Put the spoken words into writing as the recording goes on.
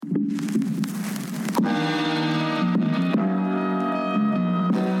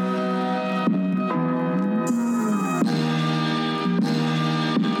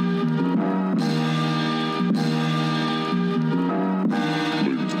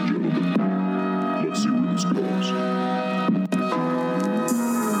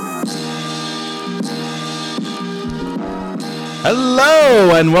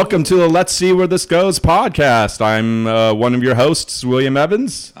Hello, and welcome to the Let's See Where This Goes podcast. I'm one of your hosts, William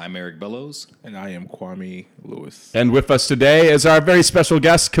Evans. I'm Eric Bellows. And I am Kwame Lewis. And with us today is our very special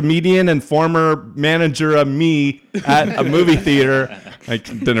guest, comedian and former manager of me at a movie theater. I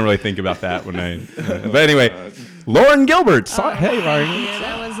didn't really think about that when but anyway, Lauren Gilbert. Hey, Lauren.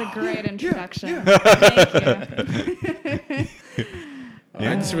 That was a great introduction. Thank you.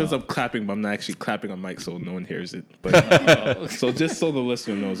 I just realized I'm clapping, but I'm not actually clapping on mic, so no one hears it. But so just so the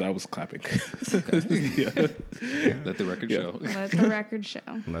listener knows, I was clapping. Yeah. Let the record show. Let the record show.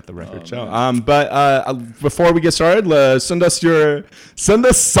 Let the record show. But before we get started, send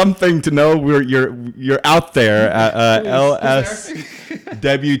us something to know you're out there at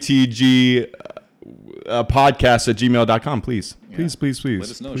LSWTG podcast at gmail.com. Please. Please. Let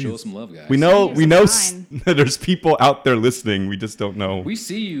us know. Please. Show us some love, guys. We know there's people out there listening. We just don't know. We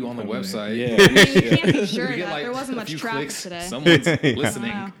see you on the website. Yeah. You can't be sure that there wasn't much traffic today. Someone's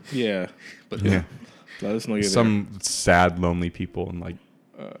listening. Yeah. But Let us know you're some sad, lonely people in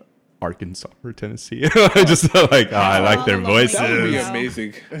Arkansas or Tennessee. Just I like their voices. That would be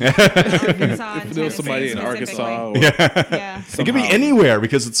amazing. If there was somebody in Arkansas. Yeah. It could be anywhere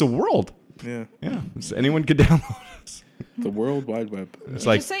because it's a world. Yeah. So anyone could download us. The World Wide Web. It's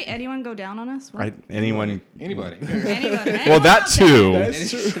Did you say anyone go down on us? What? Right? Anybody. Anybody. Well, that too.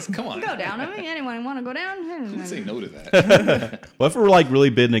 Come on. Go down on me. Anyone want to go down? Don't say no to that. What if we're really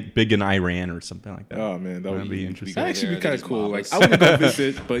big in Iran or something like that? Oh man, that would be interesting. That'd actually be kind of cool. I wouldn't go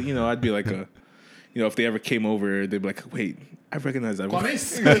visit, but I'd be like if they ever came over, they'd be like, wait, I recognize that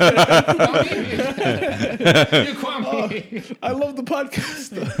voice. Kwame. I love the podcast.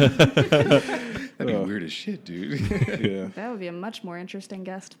 That'd be weird as shit, dude. Yeah. That would be a much more interesting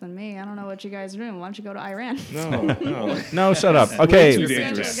guest than me. I don't know what you guys are doing. Why don't you go to Iran? No, shut up. Okay. Way too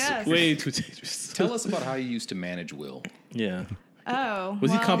dangerous. Way too dangerous. Tell us about how you used to manage Will. Yeah. Oh.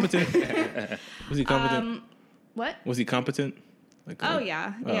 Was he competent? Was he competent? What? Was he competent?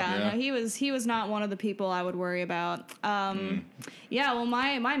 Yeah. No, he was not one of the people I would worry about. Yeah, well,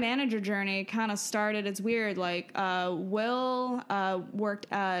 my manager journey kind of started. It's weird. Will worked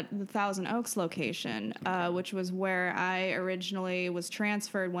at the Thousand Oaks location, which was where I originally was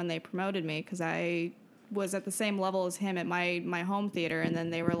transferred when they promoted me because I was at the same level as him at my home theater, and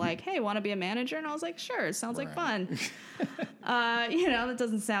then they were like, "Hey, want to be a manager?" And I was like, "Sure, sounds like fun." That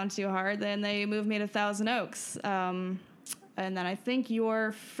doesn't sound too hard. Then they moved me to Thousand Oaks. And then I think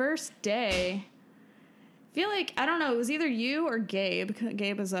your first day, I feel like, I don't know, it was either you or Gabe.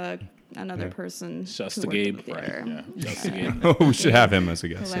 Gabe is another person. Shouts to Gabe. Right. Yeah. Shouts to Gabe. We should have him as a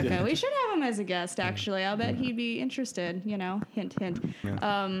guest. We should have him as a guest, actually. I'll bet he'd be interested, hint, hint.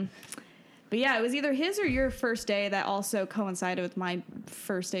 Yeah. But yeah, it was either his or your first day that also coincided with my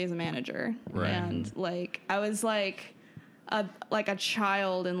first day as a manager. Right. And I was like a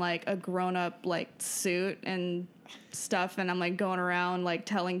child in a grown-up suit and stuff, and I'm going around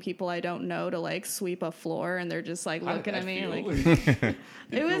telling people I don't know to sweep a floor, and they're just looking at me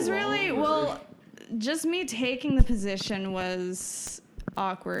it was really just me taking the position was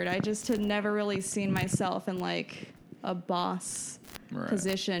awkward. I just had never really seen myself in a boss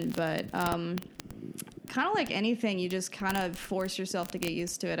position, but kind of like anything, you just kind of force yourself to get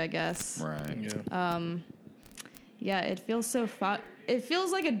used to it, I guess. Right. Yeah. It feels so fun. It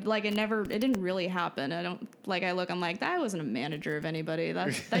feels like it didn't really happen. I don't I'm like, that wasn't a manager of anybody.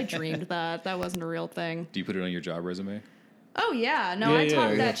 I dreamed that. That wasn't a real thing. Do you put it on your job resume? Oh, yeah. No, I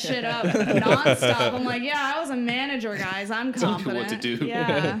talk that shit up nonstop. I'm like, yeah, I was a manager, guys. I'm confident. Tell me what to do.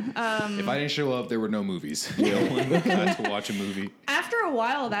 Yeah. If I didn't show up, there were no movies. Had to watch a movie. After a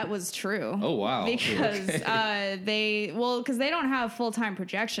while, that was true. Oh, wow. Because because they don't have full-time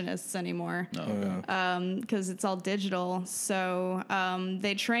projectionists anymore. Because it's all digital. So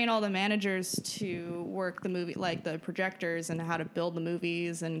they train all the managers to work the movie, the projectors and how to build the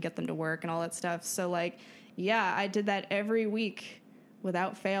movies and get them to work and all that stuff. So, yeah, I did that every week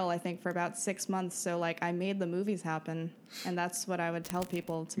without fail, I think, for about 6 months. So, I made the movies happen, and that's what I would tell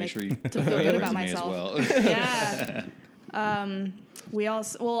people to make sure you to feel good about myself. myself. Yeah. I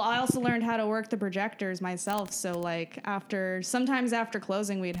also learned how to work the projectors myself. So sometimes after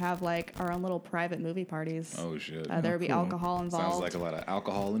closing, we'd have our own little private movie parties. Oh shit! There would be alcohol involved. Sounds like a lot of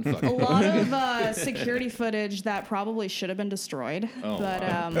alcohol and fucking. A lot of security footage that probably should have been destroyed. Oh, but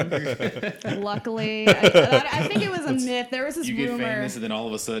luckily, I think it was a myth. There was this rumor. You get famous and then all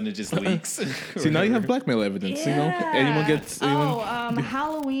of a sudden it just leaks. See, now you have blackmail evidence. Yeah. Anyone gets.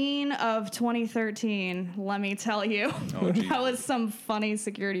 Halloween of 2013. Let me tell you, Oh, that was some funny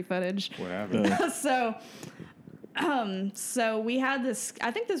security footage. What happened? So So we had this.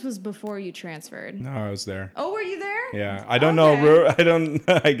 I think this was before you transferred. No, I was there. Oh, were you there? Yeah, I don't Okay. know. I don't.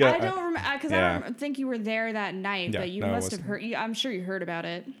 I don't remember because Yeah. I don't think you were there that night, Yeah, but you no, I must have wasn't. heard. I'm sure you heard about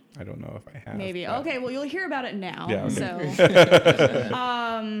it. I don't know if I have. Maybe. but- Okay. Well, you'll hear about it now. Yeah, So,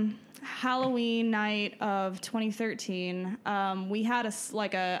 Halloween night of 2013, we had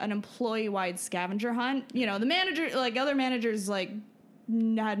an employee-wide scavenger hunt. You know, the manager, like other managers, like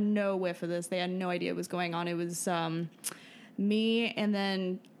had no whiff of this. They had no idea what was going on. It was me and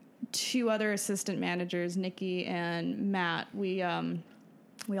then two other assistant managers, Nikki and Matt. We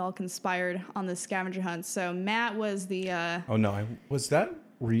all conspired on the scavenger hunt. So Matt was the Oh no,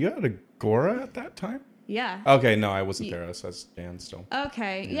 were you at Agora at that time? yeah. Okay, no, I wasn't there. I was Jan still.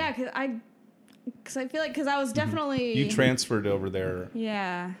 Okay, yeah, because I feel like I was definitely You transferred over there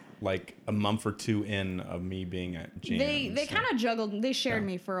yeah. like a month or two in of me being at Jan's. They so- kind of juggled. They shared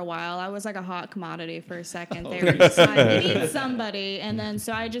me for a while. I was like a hot commodity for a second. They were just like, we need somebody, and then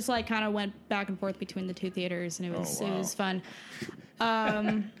so I just like kind of went back and forth between the two theaters, and it was fun.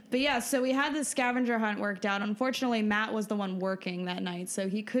 But yeah, so we had this scavenger hunt worked out. Unfortunately, Matt was the one working that night, so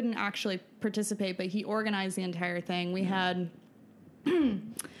he couldn't actually participate, but he organized the entire thing. We had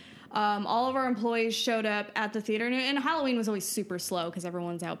all of our employees showed up at the theater, and Halloween was always super slow because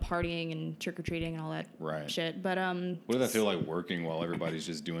everyone's out partying and trick-or-treating and all that Right. shit. But What did that feel like working while everybody's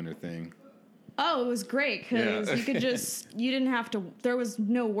just doing their thing? oh, it was great because Yeah. you could you didn't have to, there was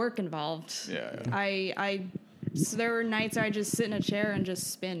no work involved. Yeah. So there were nights I just sit in a chair and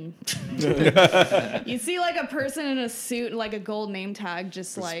just spin. You see like a person in a suit, like a gold name tag,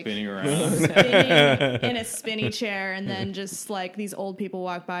 just like Spinning around. spinning in a spinny chair, and then just like these old people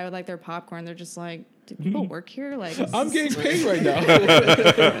walk by with like their popcorn. They're just like, do people work here? Like I'm getting paid right now.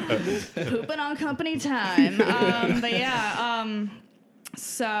 pooping on company time. But yeah,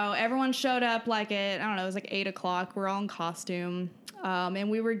 so everyone showed up like I don't know, it was like 8 o'clock. We're all in costume. And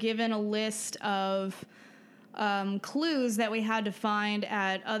we were given a list of clues that we had to find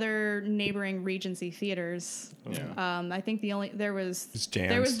at other neighboring Regency theaters. Yeah. I think there was Jan's.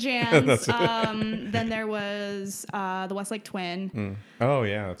 There was Jan's. Then there was the Westlake Twin. Oh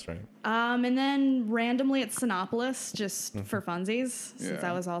yeah, that's right. And then randomly at Sinopolis, just for funsies, since Yeah.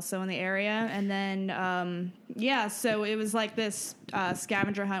 I was also in the area. And then, so it was like this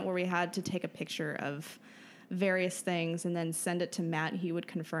scavenger hunt where we had to take a picture of various things and then send it to Matt. He would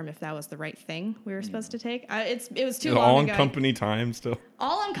confirm if that was the right thing we were supposed to take. It was too long All in ago. company time still.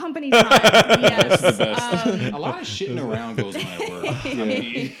 All on company time, yes. A lot of shitting around goes on at work. I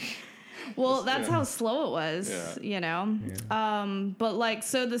mean, Well, that's how slow it was, Yeah. you know. But like,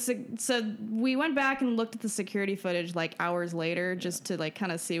 so we went back and looked at the security footage like hours later, just to like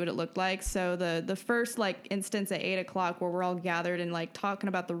kind of see what it looked like. So the first like instance at 8 o'clock where we're all gathered and like talking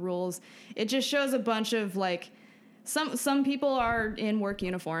about the rules, it just shows a bunch of like some people are in work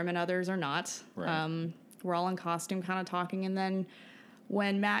uniform and others are not. Right. We're all in costume, kind of talking, and then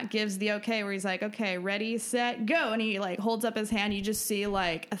when Matt gives the okay, where he's like, okay, ready, set, go. And he like holds up his hand. You just see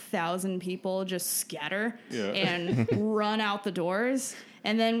like 1,000 people just scatter and run out the doors.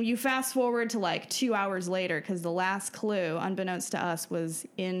 And then you fast forward to like 2 hours later, because the last clue, unbeknownst to us, was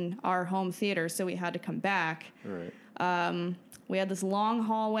in our home theater. So we had to come back. right. We had this long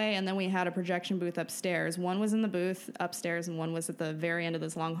hallway, and then we had a projection booth upstairs. One was in the booth upstairs, and one was at the very end of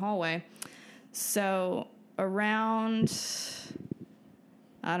this long hallway. So around,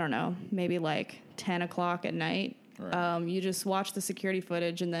 I don't know, maybe like 10 o'clock at night, Right. you just watch the security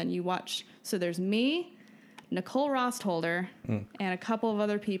footage, and then you watch. So there's me, Nicole Rostholder, and a couple of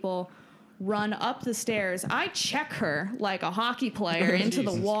other people run up the stairs. I check her like a hockey player into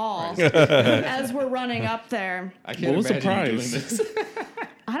the Jesus wall Christ. as we're running up there. I can't What was the imagine you doing prize? this.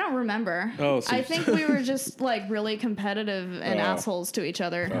 I don't remember. Oh, so- I think we were just like really competitive and Oh. assholes to each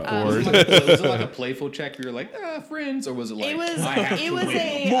other. Was it like a playful check? You were like, friends, or was it like It was I have to win?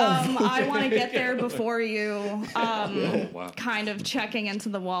 I want to get there before you wow. kind of checking into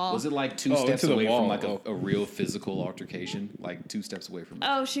the wall. Was it like two Oh, steps into the away wall. from like a real physical altercation? Like 2 steps away from it?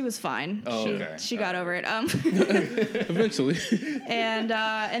 Oh, she was fine. Oh, she, okay. she got over it. Eventually. And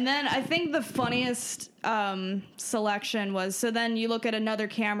then I think the funniest selection was, so then you look at another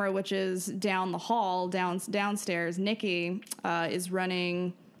camera, which is down the hall, downstairs. Nikki is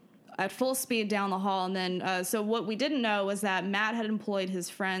running at full speed down the hall. And then, so what we didn't know was that Matt had employed his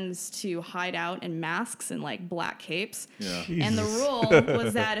friends to hide out in masks and like black capes. Yeah. And the rule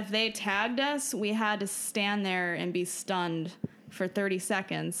was that if they tagged us, we had to stand there and be stunned for 30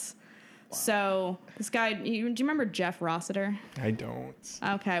 seconds. So this guy, do you remember Jeff Rossiter? I don't.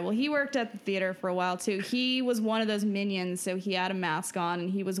 Okay, well, he worked at the theater for a while, too. He was one of those minions, so he had a mask on, and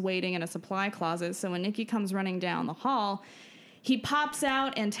he was waiting in a supply closet. So when Nikki comes running down the hall, he pops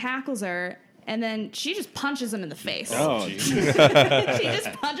out and tackles her, and then she just punches him in the face. Oh, She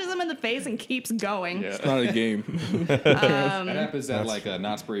just punches him in the face and keeps going. it's not a game. That happens at like a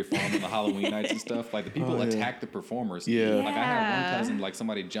Knott's Berry Farm on the Halloween nights and stuff. Like the people attack the performers. Yeah. Like I had Yeah. one cousin, like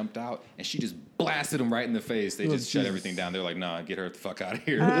somebody jumped out and she just blasted him right in the face. They just shut everything down. They're like, nah, get her the fuck out of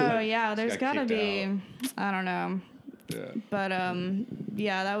here. Oh, yeah, there's got gotta kicked be, out. I don't know. Yeah. But,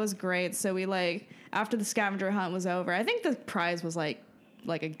 yeah, that was great. So we, like, after the scavenger hunt was over, I think the prize was, like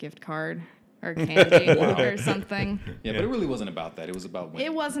a gift card or candy or something. Yeah, but it really wasn't about that. It was about winning.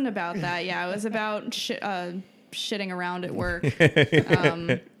 It wasn't about that, yeah. It was about shitting around at work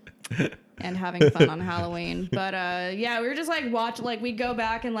and having fun on Halloween. But, yeah, we were just, like, we'd go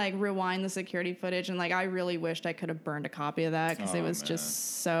back and, like, rewind the security footage. And, like, I really wished I could have burned a copy of that because it was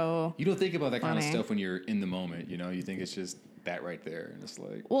just so... You don't think about that kind of funny. stuff when you're in the moment, you know? You think it's just that right there. And it's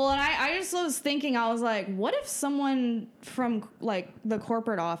like... Well, and I just was thinking, I was like, what if someone from, like, the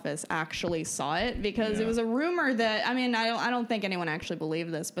corporate office actually saw it? Because it was a rumor that, I mean, I don't think anyone actually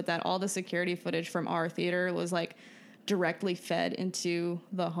believed this, but that all the security footage from our theater was, like, directly fed into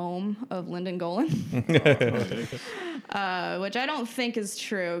the home of Lyndon Golan. Which I don't think is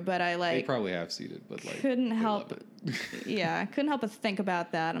true, but I, They like... probably have seen it, but like... couldn't they help love it. Yeah, I couldn't help but think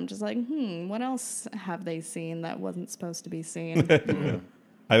about that. I'm just like, what else have they seen that wasn't supposed to be seen?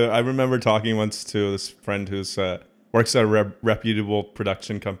 I remember talking once to this friend who's works at a reputable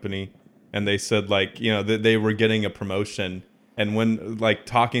production company, and they said, like, you know, that they were getting a promotion, and when, like,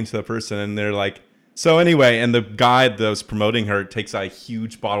 talking to the person, and they're like, so anyway, and the guy that was promoting her takes a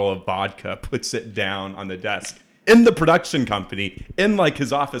huge bottle of vodka, puts it down on the desk in the production company, in, like,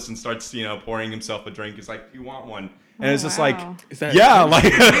 his office, and starts, you know, pouring himself a drink. He's like, do you want one? And it's just like, wow. Is that yeah, like,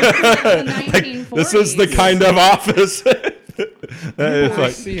 The 1940s. this is the kind of office. It's I've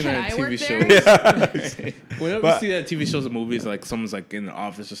like, seen Can that I in work TV shows. there? Whenever But- you see that TV shows and movies, like someone's like in the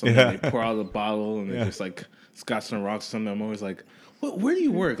office or something, Yeah. they pour out a bottle and they're just like scotch and rocks or something. I'm always like, where do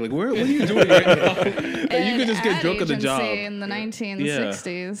you work? Like, what are you doing right now? Like, you could just get Ad drunk at the job. agency in the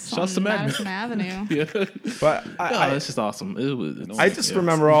 1960s Shouts to on Madison. Madison Avenue. Yeah. but Oh, it's just awesome. I just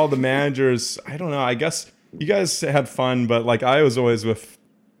remember all the managers. I don't know. I guess you guys had fun, but like I was always with.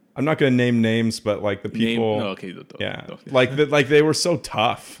 I'm not going to name names, but like the people. No, okay, don't. Yeah, Don't. like they were so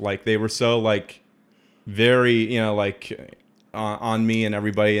tough. Like they were so like very, you know, like on me and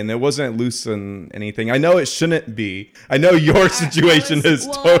everybody, and it wasn't loose and anything. I know it shouldn't be. I know your situation is I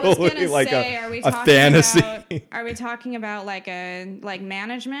was totally gonna like say, a fantasy. Are we talking about like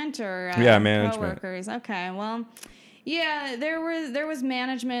management or Yeah, management. coworkers? Okay, well, yeah, there was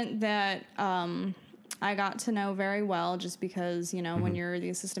management that I got to know very well, just because, you know, when you're the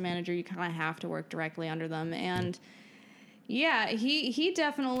assistant manager, you kind of have to work directly under them. And yeah, he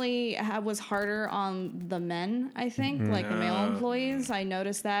definitely was harder on the men, I think, like the male employees. I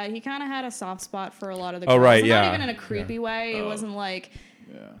noticed that. He kind of had a soft spot for a lot of the girls. Oh, right, And yeah. Not even in a creepy way. It wasn't like...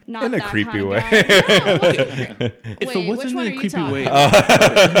 Not In a that creepy kind of way. guy. No, it wasn't. If Wait, it wasn't which one in are a you creepy talking way,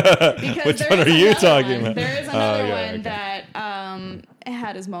 Because Which there one is are you another talking one. about? There is another yeah, one okay. that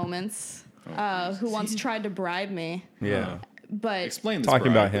had his moments. Who once tried to bribe me, Yeah, but Explain this.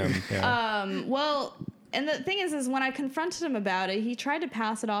 talking about Brian. him. Yeah. well, and the thing is when I confronted him about it, he tried to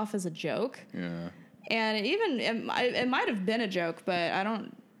pass it off as a joke, Yeah. and it might have been a joke, but I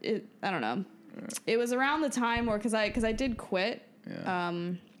don't know. It was around the time where because I did quit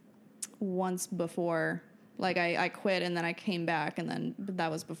once before. Like I quit and then I came back, and then that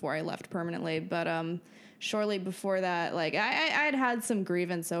was before I left permanently. But shortly before that, like I had some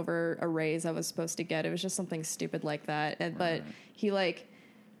grievance over a raise I was supposed to get. It was just something stupid like that. But he like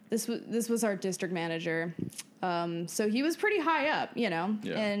this was our district manager, so he was pretty high up, you know.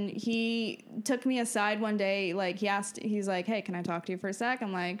 Yeah. And he took me aside one day. Like he's like, "Hey, can I talk to you for a sec?"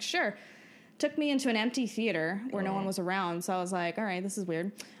 I'm like, "Sure." Took me into an empty theater where no one was around. So I was like, "All right, this is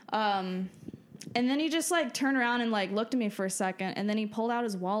weird." And then he just like turned around and like looked at me for a second, and then he pulled out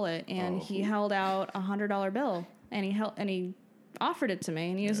his wallet and he held out a $100 bill, and he offered it to me,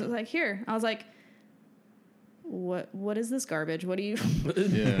 and he was like, "Here." I was like, "What is this garbage? What do you?"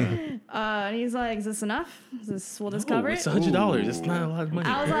 Yeah. And he's like, "Is this enough? Will this cover it's it?" $100. It's not a lot of money.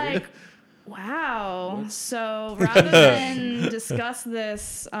 I was like, "Wow." So rather than discuss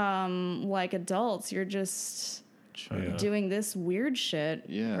this like adults, you're just doing this weird shit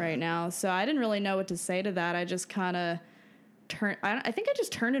right now. So I didn't really know what to say to that. I just kind of turned. I think I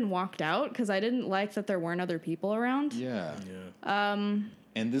just turned and walked out because I didn't like that there weren't other people around. Yeah.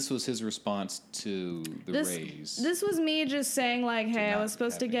 And this was his response to the raise. This was me just saying, like, hey, I not was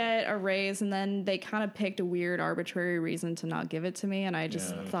supposed to having get a raise, and then they kind of picked a weird, arbitrary reason to not give it to me, and I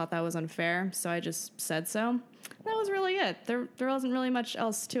just thought that was unfair, so I just said so. That was really it. There wasn't really much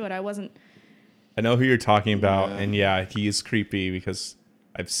else to it. I know who you're talking about, and yeah, he is creepy because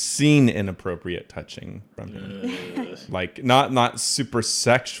I've seen inappropriate touching from him. Like, not super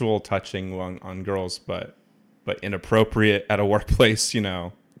sexual touching on girls, but inappropriate at a workplace, you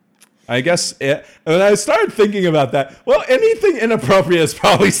know. I guess when I started thinking about that, well, anything inappropriate is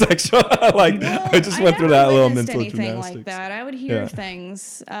probably sexual. Like, I just went through that little mental anything gymnastics. like that. I would hear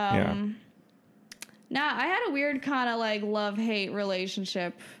things. Now, I had a weird kind of like love-hate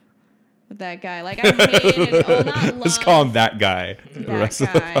relationship with that guy. Like, I hated, well, not love. Just call him that guy.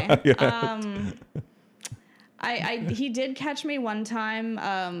 That guy. He did catch me one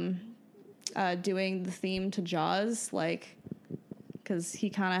time doing the theme to Jaws, like, because he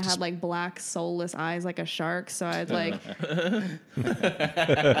kind of had like black soulless eyes like a shark, so I'd like I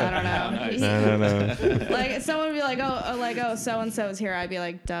don't know. Like, someone would be like, oh so and so is here, I'd be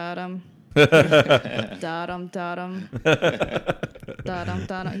like, da-dum. Da-dum, da-dum. Da-dum,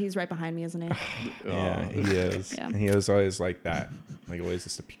 da-dum. He's right behind me, isn't he? Yeah, he is. Yeah. He was always like that. Like, always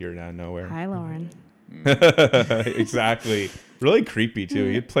just appeared out of nowhere. Hi, Lauren. Exactly. Really creepy too.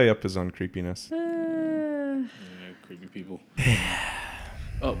 He'd play up his own creepiness. Creepy people.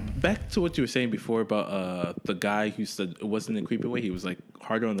 Oh, back to what you were saying before about the guy who said it wasn't in a creepy way. He was like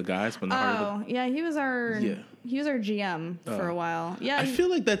harder on the guys, but not harder. Oh, yeah, he was our GM for a while. Yeah, I feel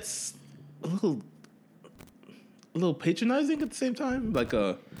like that's a little patronizing at the same time. Like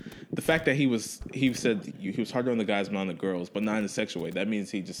the fact that he said he was harder on the guys, but not on the girls, but not in a sexual way. That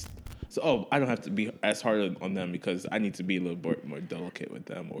means he just. So, I don't have to be as hard on them because I need to be a little more delicate with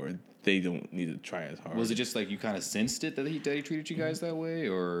them, or they don't need to try as hard. Was it just like you kind of sensed it that he treated you guys that way,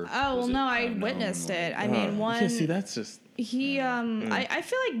 or? Oh, well, no, I witnessed it. I mean, one. Yeah, see, that's just. He, I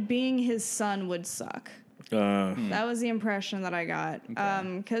feel like being his son would suck. That was the impression that I got.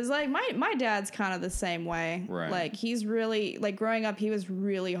 Because like my dad's kind of the same way. Right. Like, he's really, like, growing up, he was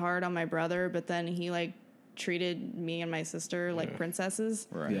really hard on my brother, but then he like treated me and my sister like princesses.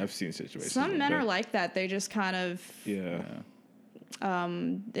 Right. Yeah, I've seen situations. Some men that. are like that. They just kind of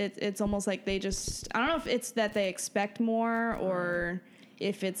it's almost like they just, I don't know if it's that they expect more or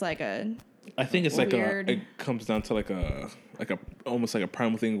if it's like a I think it's weird. it comes down to like a almost like a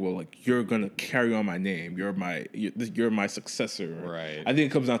primal thing where like you're gonna carry on my name, you're my successor. Right. I think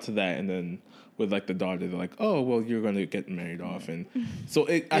it comes down to that, and then with like the daughter, they're like, oh well, you're gonna get married off, and so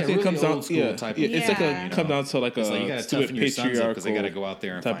I think really it comes down. old school type of it's like Yeah. come down to like It's like you a gotta stupid toughen your sons up because they patriarchal got to go out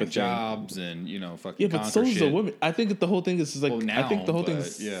there and type find of thing. jobs and fucking Yeah, but conquer so is the shit. woman. I think that the whole thing is like Well, now, I think the whole thing but,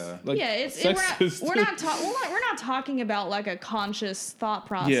 is yeah. like sexist. we're not talking about like a conscious thought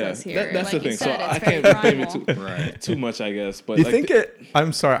process yeah, here. that's like the you thing. said, So I it's very can't blame it primal. Right. too much, I guess. But Do you like think it?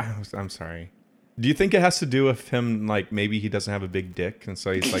 I'm sorry. I'm sorry. Do you think it has to do with him? Like, maybe he doesn't have a big dick, and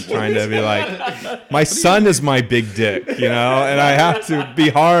so he's like trying to be like, my son is my big dick, you know, and I have to be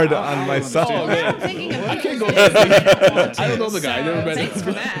hard on myself. Well, now I'm thinking of I can't people go. that I don't know the guy. I never met him. Thanks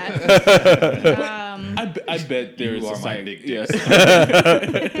for that. I bet there is You a are my site. big Yes.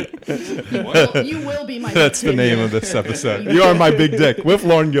 You will be my. That's the name of this episode. You are my big dick with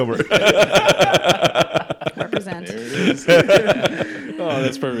Lauren Gilbert. Represent. There it is. Oh,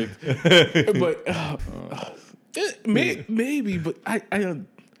 that's perfect. But maybe, but I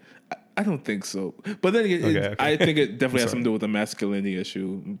don't think so. But then again, Okay. I think it definitely has sorry. something to do with the masculinity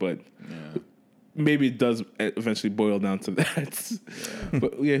issue. But maybe it does eventually boil down to that.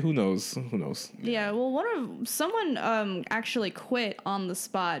 But yeah, who knows? Who knows? Yeah, well, someone actually quit on the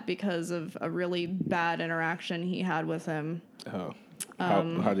spot because of a really bad interaction he had with him. Oh.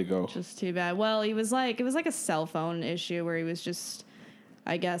 How'd it go? Just too bad. Well, it was like a cell phone issue where he was just,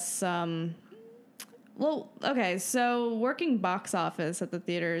 I guess, well, okay, so working box office at the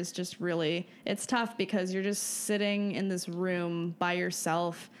theater is just really, it's tough because you're just sitting in this room by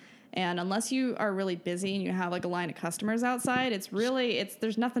yourself, and unless you are really busy and you have like a line of customers outside,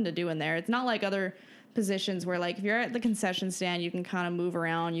 there's nothing to do in there. It's not like other positions where, like, if you're at the concession stand, you can kind of move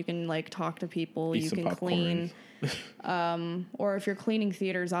around, you can like talk to people, Eat you some can popcorn. clean. Or if you're cleaning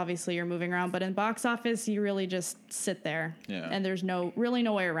theaters, obviously you're moving around. But in box office, you really just sit there, and there's really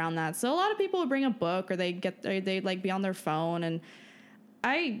no way around that. So a lot of people would bring a book, or they'd like be on their phone, and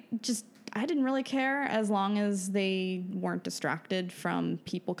I didn't really care as long as they weren't distracted from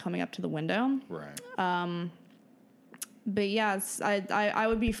people coming up to the window. Right. But yeah, I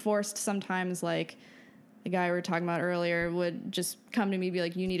would be forced sometimes, like, the guy we were talking about earlier would just come to me and be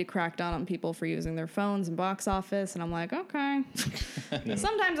like, you need to crack down on people for using their phones in box office. And I'm like, okay.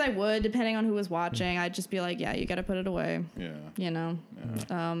 Sometimes I would, depending on who was watching. I'd just be like, yeah, you got to put it away. Yeah. You know,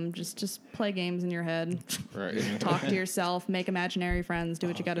 just play games in your head. Right. Talk to yourself, make imaginary friends, do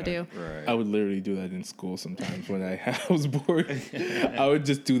what you got to do. Right. I would literally do that in school sometimes when I was bored. I would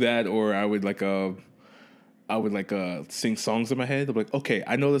just do that, or I would sing songs in my head. I'm like, okay,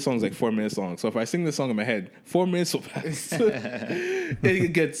 I know the song's like 4 minutes long, so if I sing the song in my head, 4 minutes will pass.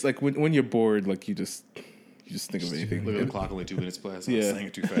 It gets like when you're bored, like you just think of anything. Look at the clock, only 2 minutes past. I Yeah. was saying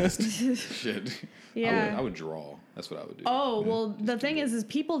it too fast. Shit. Yeah. I would draw. That's what I would do. Oh, well, the thing is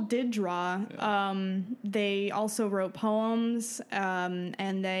people did draw. They also wrote poems,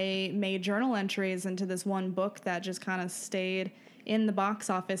 and they made journal entries into this one book that just kind of stayed in the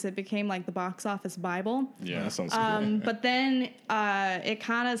box office. It became like the box office Bible. Yeah. That sounds cool. But then it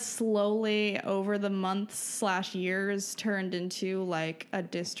kind of slowly over the months/years turned into like a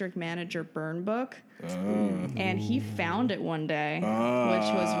district manager burn book. And he found it one day,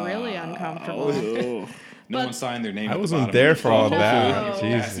 which was really uncomfortable. No But- one signed their name. I at the wasn't bottom there of the for all phone. that. No.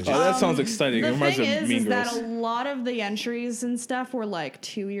 Jesus. Oh, that sounds exciting. It The reminds thing me of is Mean that Girls. a lot of the entries and stuff were like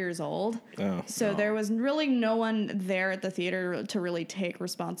 2 years old. Oh. So there was really no one there at the theater to really take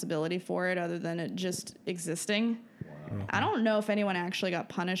responsibility for it other than it just existing. I don't know if anyone actually got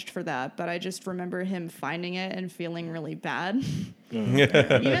punished for that, but I just remember him finding it and feeling really bad. Even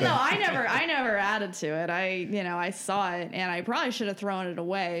though I never added to it. I saw it and I probably should have thrown it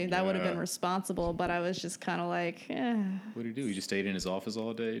away. That would have been responsible, but I was just kind of like, What did he do? He just stayed in his office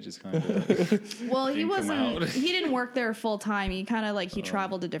all day, just kind of. Well, he Didn't come out. wasn't. He didn't work there full time. He kind of like he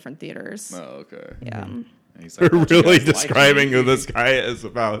traveled to different theaters. Oh, okay. Yeah. And he's like, We're "Don't you really guys like describing me?" who this guy is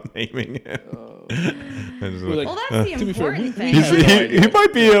about naming him. Like, Well, that's the to be fair, important we thing. have no he idea.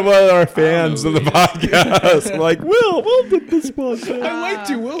 might be one of our fans know of the who podcast. Like, Will did this podcast. I liked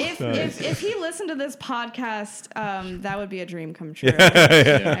you, Will. If he listened to this podcast, that would be a dream come true.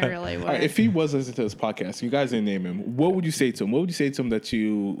 I really would. All right, if he was listening to this podcast, you guys didn't name him. What would you say to him? What would you say to him that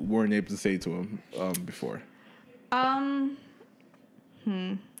you weren't able to say to him before?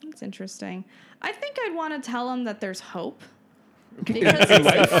 That's interesting. I think I'd want to tell him that there's hope. Because he seems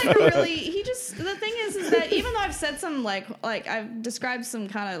like a really, the thing is that even though I've said some like I've described some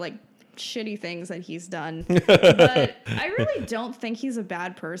kind of like shitty things that he's done, but I really don't think he's a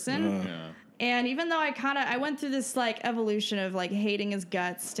bad person. Yeah. And even though I went through this like evolution of like hating his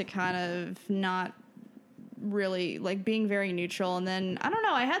guts to kind of not really like being very neutral. And then I don't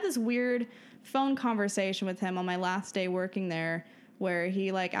know, I had this weird phone conversation with him on my last day working there where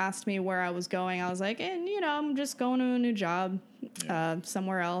he like asked me where I was going. I was like, and I'm just going to a new job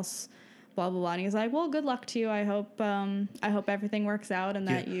somewhere else, blah, blah, blah. And he's like, well, good luck to you. I hope everything works out and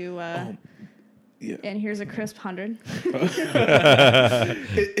that you, Yeah. and here's a crisp 100. It's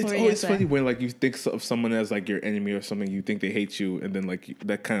What were you always gonna funny say? when like you think of someone as like your enemy or something. You think they hate you, and then like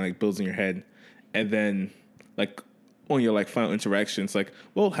that kind of like builds in your head, and then like on your like final interaction, it's like,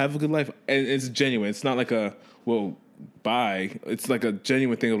 well, have a good life, and it's genuine. It's not like a well, bye. It's like a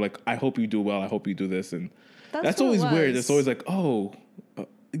genuine thing of like, I hope you do well. I hope you do this, and that's what it always weird. was. It's always like, oh,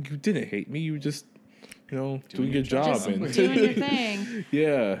 you didn't hate me. You were just doing your job. Just And doing your thing.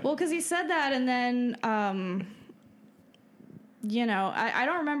 yeah. Well, because he said that, and then, I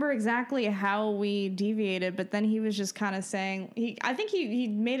don't remember exactly how we deviated, but then he was just kind of saying, I think he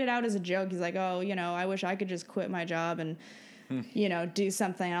made it out as a joke. He's like, oh, I wish I could just quit my job and, do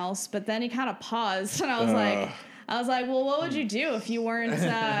something else. But then he kind of paused, and I was like, well, what would you do if you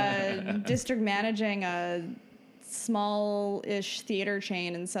weren't district managing a small-ish theater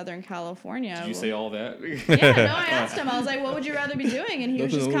chain in Southern California? Did you say all that? Yeah, no, I asked him. I was like, what would you rather be doing? And he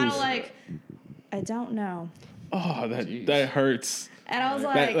was Nothing just to kind of lose. like, I don't know. Oh, that hurts. And I was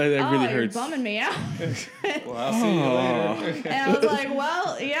like, that really you're hurts. bumming me out. Well, I'll see you later. And I was like,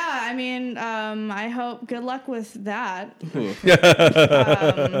 well, yeah, I mean, I hope, good luck with that. Yeah,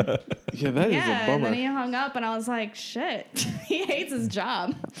 that is Yeah, a and bummer. then he hung up, and I was like, shit, he hates his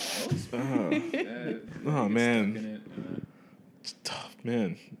job. Oh man, it's tough,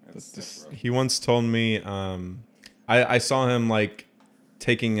 man. That's just He once told me, I saw him like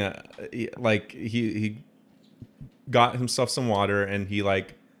taking he got himself some water and he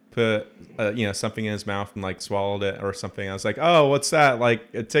like put something in his mouth and like swallowed it or something. I was like, oh, what's that? Like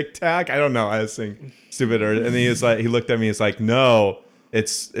a Tic Tac? I don't know. I was saying stupid. And he was like, he looked at me. He's like, no,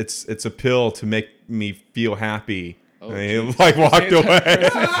 it's a pill to make me feel happy. And he like walked away.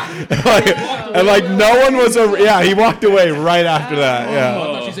 and no one was he walked away right after that. Yeah. I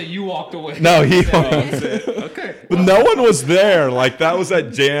thought you said you walked away. No, he. Okay. But no one was there. Like that was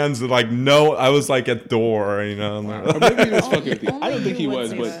at Jan's. Like no, I was like at door. You know. Or maybe he was fucking with you. I Only don't think he you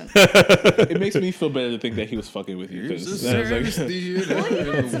would was, say but it makes me feel better to think that he was fucking with you. Here's Because the saddest Well, he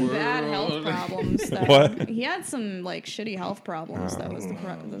had some bad health problems. Though. What? He had some like shitty health problems. That was the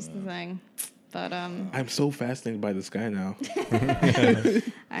thing. But I'm so fascinated by this guy now.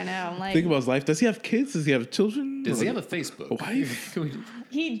 I know. Like Think about his life. Does he have kids? Does he have children? Does he have a Facebook? wife? Can we-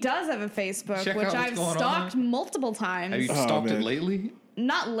 he does have a Facebook, Check which out what's I've going stalked on. multiple times. Have you stalked it man. lately?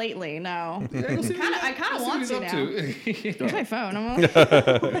 Not lately, no. I kinda want to now. to. Where's my phone? I'm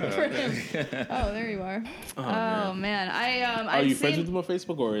for him. Oh, there you are. Oh man, Are I've you friends seen- with him on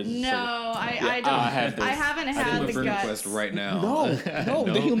Facebook or is it No, I don't. I have this. I haven't I had did the a friend guts. request right now. No,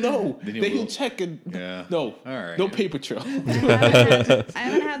 then he'll know. Then Then he he'll will. check and Yeah. no, All right. no paper trail. I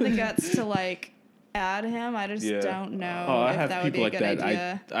haven't had the guts to like add him. I just don't know Oh, I if have that would be people a like good that.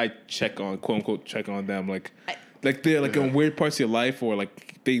 idea. I check on quote unquote check on them like they're like in weird parts of your life or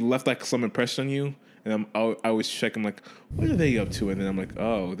like they left like some impression on you. And I always check them like, what are they up to? And then I'm like,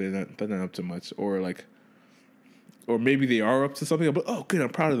 oh, they're not up to much, or like, or maybe they are up to something. But oh, good, I'm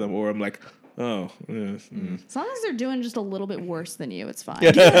proud of them. Or I'm like, oh, As long as they're doing just a little bit worse than you, it's fine.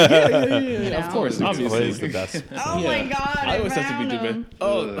 yeah, know? of course, Always obviously. the best. Oh my god! I always have to be found him. doing.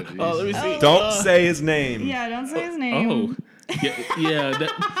 Oh, let me see. Don't say his name. Yeah, don't say his name. Oh. Yeah,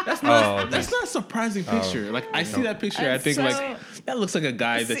 that's not that's not a surprising picture. Like I see that picture, I It's think so- like that looks like a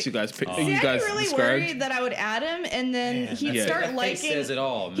guy that you guys See, you I'd guys be really described. worried that I would add him, and then he'd Yeah. start That face liking. says it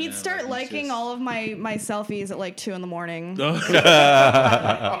all, man. He'd start Like, it's liking just- all of my selfies at like 2 a.m.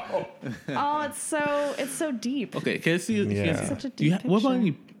 Oh, it's so deep. Okay, can I see? Yeah. Such a Do you deep what about picture.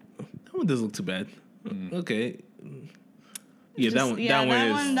 any? That one doesn't look too bad. Okay. Yeah, Just- that one. Yeah, that one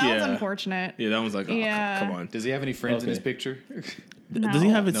is. that was yeah. unfortunate. Yeah, that one's like. Oh, Yeah. come on. Does he have any friends in Okay. his picture? Does he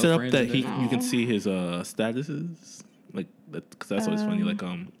have it No set up friends that in there? you can see his statuses? Like that, because that's always funny. Like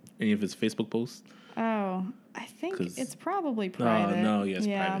any of his Facebook posts. Oh, I think 'Cause- it's probably private. No, yeah, it's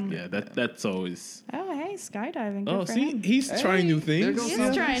private. Yeah, that's always. Oh, hey, skydiving. Good Oh, for see, him. he's trying new things. there goes He's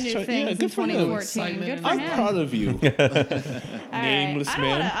Yeah, trying new Yeah, things in good for him. 2014. Good for I'm him. proud of you. All right, nameless I don't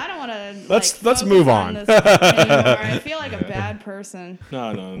man. Wanna, I don't want to. Let's move on. This anymore. I feel like a bad person.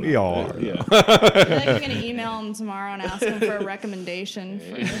 No. We all are. Yeah. I feel like I'm gonna email him tomorrow and ask him for a recommendation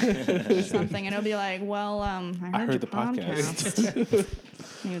for something, and he'll be like, "Well, I heard heard your the podcast.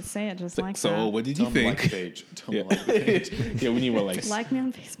 He would say it just like So, that. what did you Tell him to like the think? page. Tell him to like the page. Yeah, we need more likes. Like me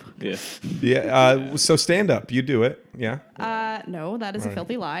on Facebook. Yeah. Yeah. So stand up. You do it. Yeah. No, that is a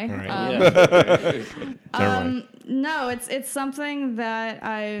filthy lie. right. Yeah. Never mind. No, it's something that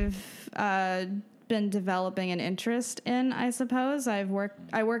I've been developing an interest in. I suppose I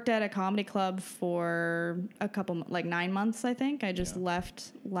worked at a comedy club for a couple 9 months. I think I just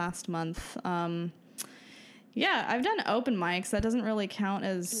left last month. Yeah, I've done open mics. That doesn't really count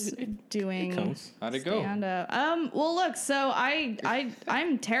as doing. It counts. How'd it go? Stand up. Well, look. So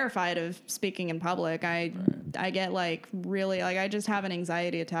I'm terrified of speaking in public. I get really I just have an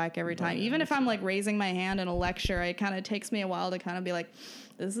anxiety attack every time. Even if I'm raising my hand in a lecture, it kind of takes me a while to kind of be like,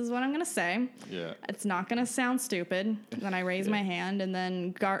 this is what I'm gonna say. Yeah. It's not gonna sound stupid. Then I raise my hand, and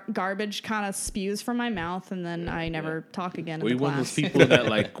then garbage kind of spews from my mouth, and then I never talk again Were in you the one of class. those people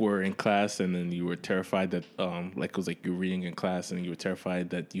that were in class and then you were terrified that it was you're reading in class and you were terrified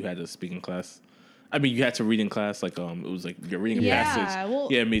that you had to speak in class? I mean, you had to read in class. It was you're reading a Yeah, passage. well-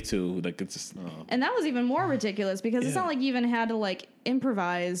 Yeah, me too. It's just. And that was even more ridiculous because it's Yeah. not like you even had to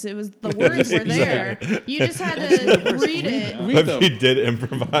improvise. It was the words were there. You just had to read it. Read If them. he did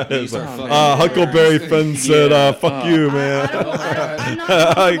improvise, are like, fucking Huckleberry Finn said, "Fuck you, man." I'm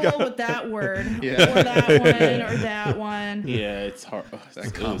not comfortable with that word Yeah. or that one or that one. Yeah, it's hard.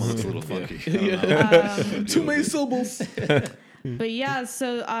 That comma looks a little funky. Too many syllables. But yeah,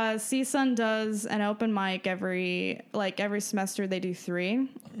 so CSUN does an open mic every semester. They do 3,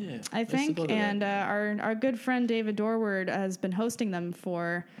 I think, and our good friend David Dorward has been hosting them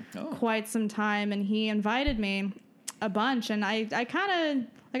for quite some time, and he invited me a bunch, and I kind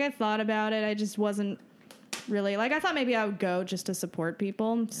of I thought about it. I just wasn't really I thought maybe I would go just to support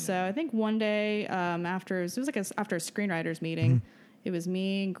people. So I think one day after it was after a screenwriters meeting, it was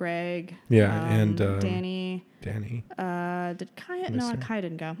me, Greg, and Danny. Did Kai? No, Kai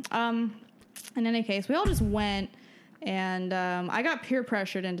didn't go. In any case, we all just went, and I got peer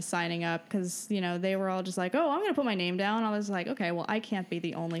pressured into signing up because they were all just like, "Oh, I'm gonna put my name down." I was like, "Okay, well, I can't be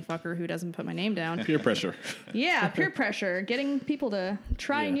the only fucker who doesn't put my name down." Peer pressure. Yeah, peer pressure, getting people to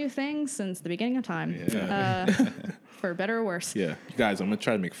try new things since the beginning of time. for better or worse. Yeah, guys, I'm gonna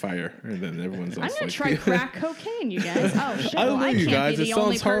try to make fire, and then everyone's. I'm gonna try crack cocaine, you guys. Oh shit! I don't know, I you can't guys. be It the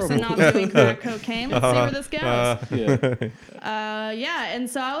only sounds person horrible. not doing crack cocaine. Let's see where this goes. Yeah. Yeah, and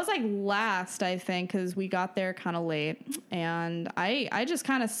so I was like last, I think, because we got there kind of late, and I just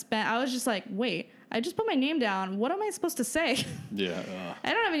kind of spent. I was just like, wait, I just put my name down. What am I supposed to say? Yeah.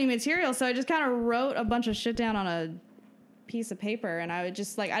 I don't have any material, so I just kind of wrote a bunch of shit down on a piece of paper, and I would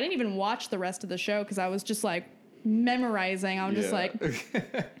just like, I didn't even watch the rest of the show because I was just like memorizing. I'm just like,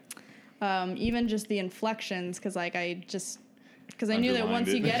 even just the inflections, because like I knew that once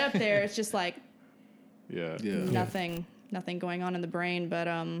you get up there, it's just like Yeah. nothing going on in the brain. But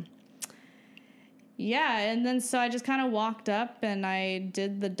yeah, and then so I just kind of walked up and I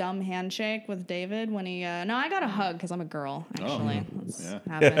did the dumb handshake with David when he no, I got a hug because I'm a girl, actually.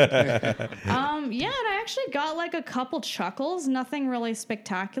 Happened. Yeah, and I actually got like a couple chuckles, nothing really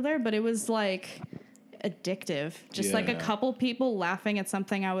spectacular, but it was like addictive. Just like a couple people laughing at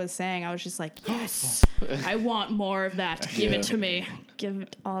something I was saying. I was just like, yes, I want more of that. Give it to me. Give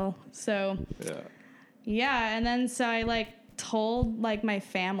it all. So yeah, and then so I like told like my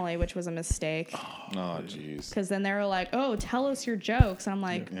family, which was a mistake. Oh, jeez. Because then they were like, oh, tell us your jokes. And I'm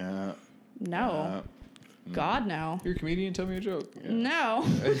like, Yeah. no. God, no. You're a comedian. Tell me a joke. Yeah. No.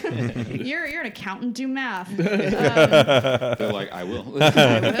 You're an accountant. Do math. They're like, I will. I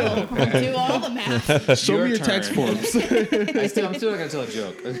will. I'll do all the math. Show me your turn. text forms. I'm still not gonna tell a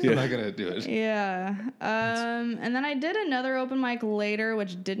joke. I'm not gonna do it. Yeah. And then I did another open mic later,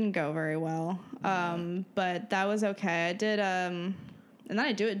 which didn't go very well. But that was okay. I did and then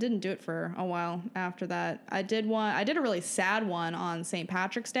I didn't do it for a while after that. I did a really sad one on St.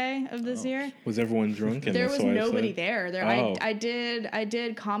 Patrick's Day of this year. Was everyone drunk? And There that's was why I nobody said- there. Oh. I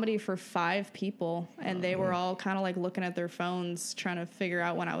did comedy for 5 people, and they were all kind of like looking at their phones, trying to figure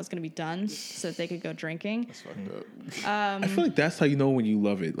out when I was going to be done so that they could go drinking. That's fucked up. I feel like that's how you know when you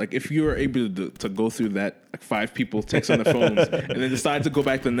love it. Like if you are able to go through that, like 5 people text on the phones, and then decide to go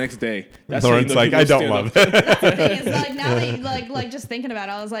back the next day. That's how you Lauren's know like, people I don't stand love up. it. That's the thing is like now that you, like just thinking about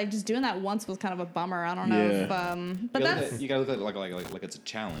it, I was like just doing that once was kind of a bummer. I don't know if but that's You gotta look at it like it's a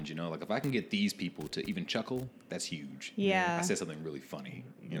challenge, you know. Like if I can get these people to even chuckle, that's huge. Yeah. I said something really funny,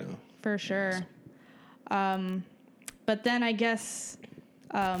 you know. for sure. But then I guess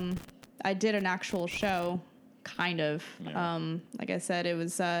I did an actual show, kind of. Yeah. Like I said, it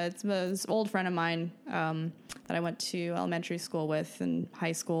was an old friend of mine that I went to elementary school with and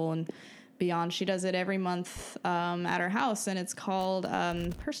high school and beyond. She does it every month at her house, and it's called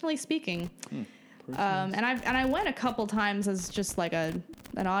Personally Speaking. And I went a couple times as just like an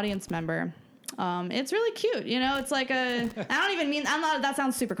audience member. It's really cute, you know. It's like I don't even mean. I'm not. That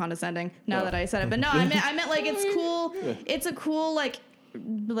sounds super condescending now that I said it. But no, I meant like it's cool. It's a cool like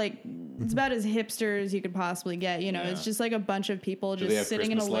it's about as hipster as you could possibly get. You know, it's just like a bunch of people Do they just have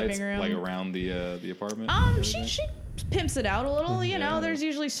sitting in a Christmas lights, living room, like around the apartment? She pimps it out a little. You know, there's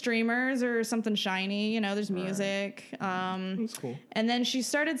usually streamers or something shiny. You know, there's music. That's cool. And then she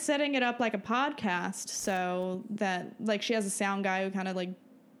started setting it up like a podcast, so that like she has a sound guy who kind of like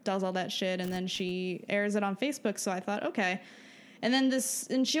does all that shit, and then she airs it on Facebook. So I thought, okay. And then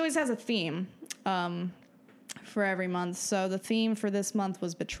she always has a theme for every month. So the theme for this month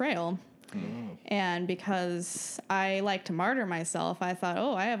was betrayal. And because I like to martyr myself, I thought,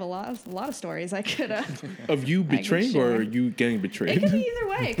 I have a lot of stories I could. Of you betraying share. or you getting It betrayed? could be either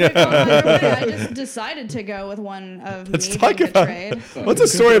way. It could have gone either way. I just decided to go with one of Let's me talk being about- betrayed. What's a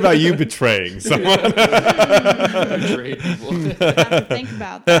story about you betraying someone? Betrayed people. I have to think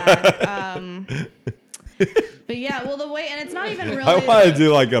about that. But yeah, well, the way, and it's not even really. I want to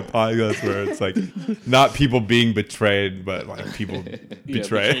do like a podcast where it's like not people being betrayed, but like people betray.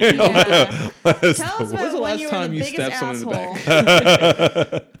 betraying people. Yeah. Tell us about When's the when last you were time the you biggest stabbed someone in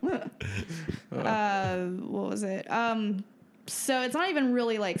asshole. the What was it? So it's not even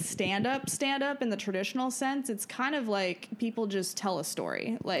really like stand up in the traditional sense. It's kind of like people just tell a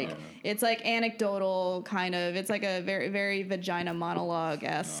story. Like it's like anecdotal kind of. It's like a very, very vagina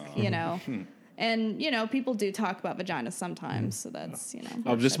monologue-esque, you know. And, you know, people do talk about vaginas sometimes, so that's, you know.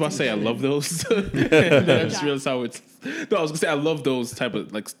 I was just about to say I love those. And then I just realized how it's. No, I was gonna say I love those type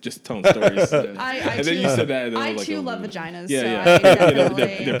of like just telling stories. I and then too, you said that. And then I was like, too oh, love vaginas. Yeah, so yeah. I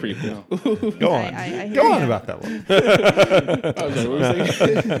definitely, They're pretty cool. Go on. I hear Go on ya. about that one. I was like, what was I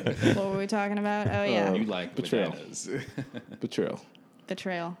saying? What were we talking about? Oh, yeah. You like Betrayal. vaginas. Betrayal.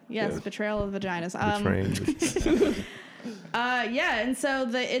 Betrayal. Yes, betrayal of vaginas. Yeah, and so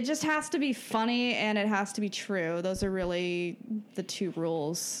it just has to be funny and it has to be true. Those are really the 2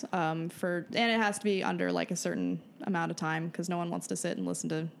 rules and it has to be under like a certain amount of time because no one wants to sit and listen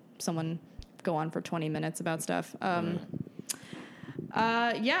to someone go on for 20 minutes about stuff.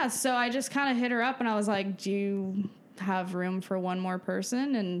 Yeah, so I just kind of hit her up and I was like, do you have room for one more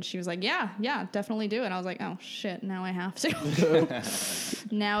person? And she was like, yeah, definitely do it. And I was like, oh shit, now I have to.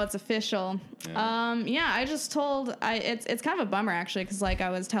 Now it's official. Yeah, I just told, it's kind of a bummer actually, because like I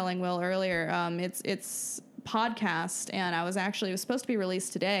was telling Will earlier, it's podcast, and it was supposed to be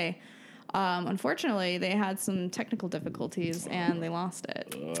released today. Unfortunately, they had some technical difficulties and they lost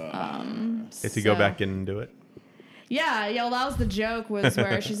it. If you go back in and do it. Yeah, well, that was the joke, was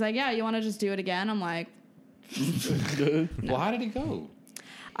where she's like, yeah, you want to just do it again? I'm like, Well, how did it go?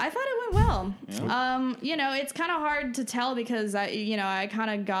 I thought it went well. Yeah. It's kind of hard to tell because I kind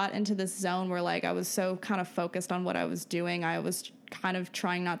of got into this zone where like I was so kind of focused on what I was doing. I was kind of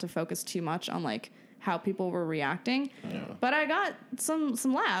trying not to focus too much on like how people were reacting. Yeah. But I got some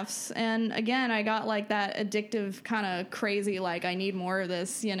laughs, and again, I got like that addictive kind of crazy like I need more of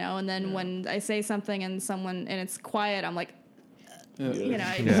this, and then when I say something and it's quiet, I'm like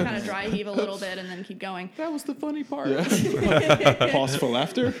I just kind of dry heave a little bit and then keep going. That was the funny part. Yeah. Pause for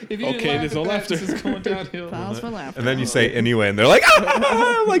laughter. Okay, there's no laughter. This is going downhill. Pause for laughter. And then you say anyway, and they're like,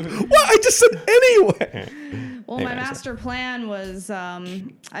 I'm like, what? I just said anyway. Well, my master plan was,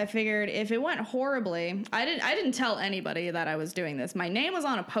 I figured if it went horribly, I didn't tell anybody that I was doing this. My name was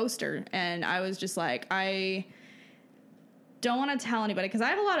on a poster, and I was just like, I don't want to tell anybody, because I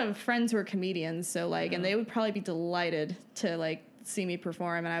have a lot of friends who are comedians, so like, and they would probably be delighted to like see me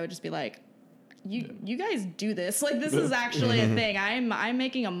perform, and I would just be like, you guys do this, like this is actually a thing. I'm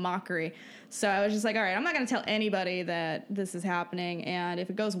making a mockery. So I was just like, all right, I'm not going to tell anybody that this is happening, and if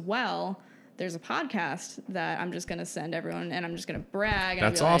it goes well, there's a podcast that I'm just going to send everyone, and I'm just going to brag. And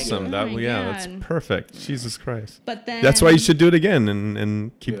That's awesome. That's perfect. Jesus Christ. But then that's why you should do it again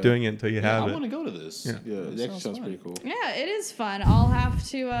and keep doing it until you have it. I want to go to this. Yeah, it actually sounds pretty cool. Yeah, it is fun. I'll have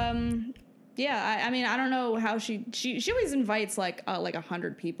to. I mean, I don't know how she always invites like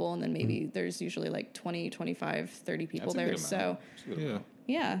 100 people, and then maybe there's usually like 20, 25, 30 people there. So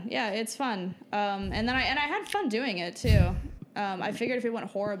yeah, it's fun. And then I had fun doing it too. I figured if it went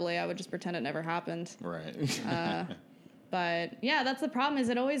horribly, I would just pretend it never happened. Right. But yeah, that's the problem, is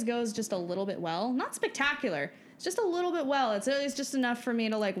it always goes just a little bit well. Not spectacular. It's just a little bit well. It's always just enough for me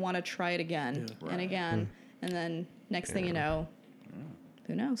to like want to try it again and again. And then next thing you know,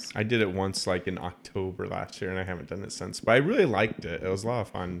 who knows? I did it once like in October last year, and I haven't done it since. But I really liked it. It was a lot of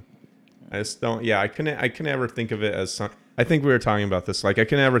fun. I just don't. Yeah, I couldn't ever think of it as some. I think we were talking about this. Like, I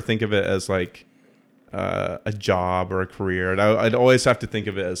can never think of it as like a job or a career. And I'd always have to think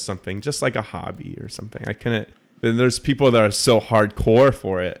of it as something just like a hobby or something. I couldn't. And there's people that are so hardcore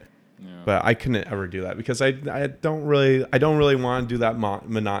for it, but I couldn't ever do that because I don't really want to do that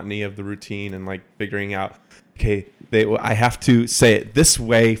monotony of the routine and like figuring out. Okay, I have to say it this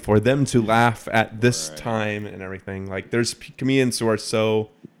way for them to laugh at this time and everything. Like, there's comedians who are so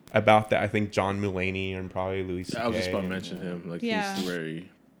about that. I think John Mulaney and probably Louis C.K. I was just about to mention him. Like, he's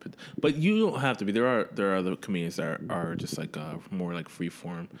very. But you don't have to be. There are other comedians that are just like more like free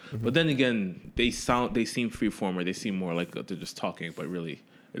form. But then again, they seem free form, or they seem more like they're just talking. But really,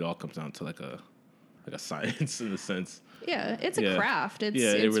 it all comes down to like a science in a sense. Yeah, it's a craft. It's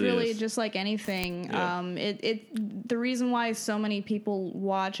really just like anything. Yeah. The reason why so many people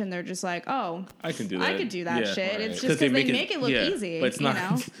watch and they're just like, oh, I could do that shit. Right. It's just because they make it look easy. But it's not.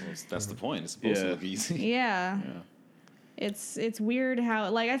 Well, that's the point. It's supposed to look easy. Yeah. It's weird how,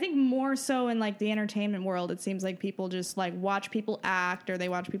 like, I think more so in like the entertainment world, it seems like people just like watch people act, or they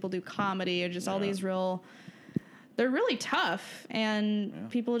watch people do comedy, or just all these they're really tough, and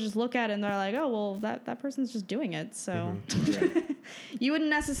people just look at it and they're like, oh, well, that person's just doing it. So you wouldn't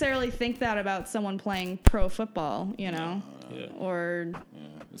necessarily think that about someone playing pro football, or. Yeah.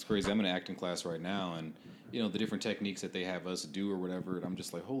 It's crazy. I'm in an acting class right now, and the different techniques that they have us do or whatever, and I'm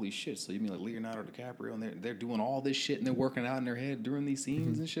just like, holy shit. So you mean like Leonardo DiCaprio, and they're doing all this shit, and they're working out in their head during these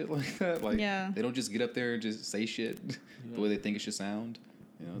scenes and shit like that. Like, they don't just get up there and just say shit the way they think it should sound.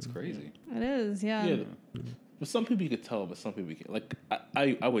 It's crazy. It is, yeah. But some people you could tell, but some people you can't. Like,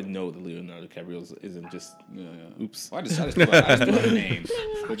 I would know that Leonardo DiCaprio isn't just. Oops. Well, I just put a name,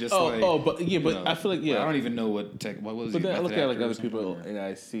 but just I feel like I don't even know what was. But then I look at like other people, and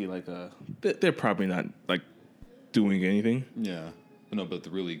I see like they're probably not like doing anything. Yeah. No, but the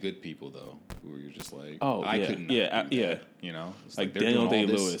really good people though, who you're just like, I couldn't. Yeah. It's like Daniel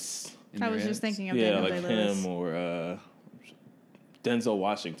Day-Lewis. I was just thinking of Daniel Day-Lewis. Yeah, like him or. Denzel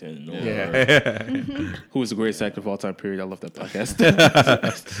Washington, who was the greatest actor of all time, period. I love that podcast.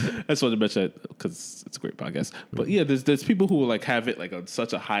 I just wanted to mention it because it's a great podcast. But yeah, there's people who will like have it like on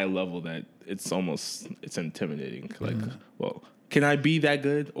such a high level that it's intimidating. Like, well, can I be that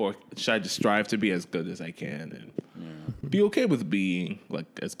good, or should I just strive to be as good as I can and be okay with being like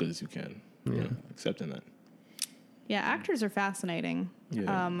as good as you can? Yeah, accepting that. Yeah, actors are fascinating.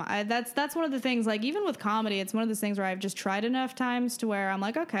 Yeah. That's one of the things, like, even with comedy, it's one of those things where I've just tried enough times to where I'm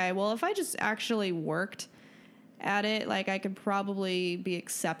like, okay, well, if I just actually worked at it, like, I could probably be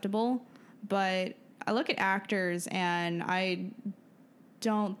acceptable. But I look at actors and I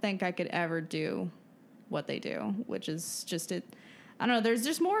don't think I could ever do what they do, which is just it. I don't know. There's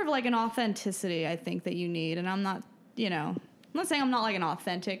just more of like an authenticity, I think, that you need. And I'm not, I'm not saying I'm not like an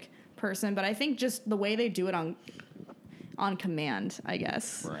authentic person, but I think just the way they do it on command, I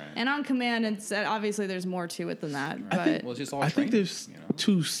guess. Right. And on command, it's obviously there's more to it than that. But Well, it's just all I think training, there's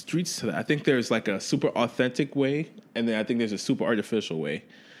two streets to that. I think there's like a super authentic way, and then I think there's a super artificial way.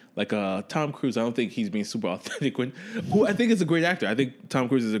 Like Tom Cruise, I don't think he's being super authentic who I think is a great actor. I think Tom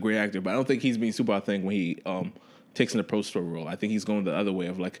Cruise is a great actor, but I don't think he's being super authentic when he takes an approach to a role. I think he's going the other way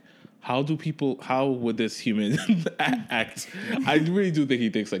of like, how would this human act? I really do think he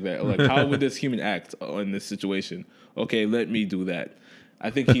thinks like that. Like, how would this human act in this situation? Okay, let me do that. I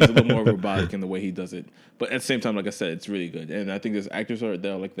think he's a little more robotic in the way he does it. But at the same time, like I said, it's really good. And I think there's actors that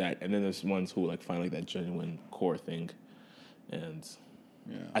are like that. And then there's ones who like find like that genuine core thing. And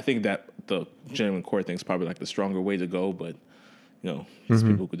I think that the genuine core thing is probably like the stronger way to go. But, there's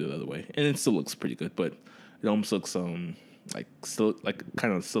people who could do it the other way. And it still looks pretty good. But it almost looks like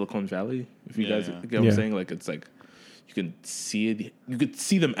kind of Silicon Valley, if you guys get what I'm saying. Like, it's like you can see it. You could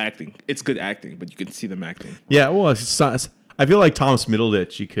see them acting. It's good acting, but you can see them acting. Yeah, well, I feel like Thomas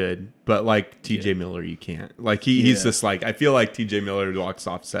Middleditch you could, but like T.J. Miller you can't. Like he's just like, I feel like T.J. Miller walks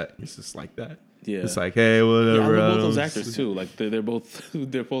off set. He's just like that. Yeah, it's like, hey, whatever. Yeah, I love both those actors too. Like they're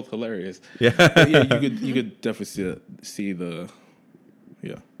both hilarious. Yeah, but yeah, you could definitely see the.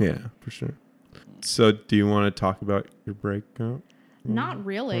 Yeah, for sure. So, do you want to talk about your breakup? not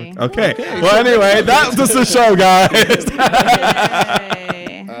really. Okay. Well, anyway, that was the show, guys.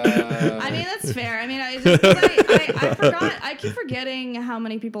 Yay. I mean, that's fair. I mean, I forgot. I keep forgetting how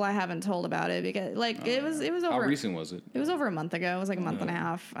many people I haven't told about it because, like, it was over. How recent was it? It was over a month ago. It was like a month and a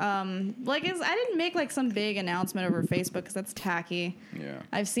half. I didn't make like some big announcement over Facebook because that's tacky. Yeah.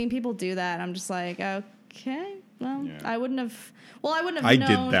 I've seen people do that. I'm just like, okay, well, I wouldn't have. Well, I wouldn't have. I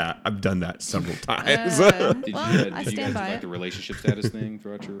known. did that. I've done that several times. Did you I guys stand do by like it. the relationship status thing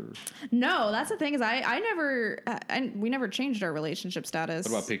throughout your? No, that's the thing is we never changed our relationship status.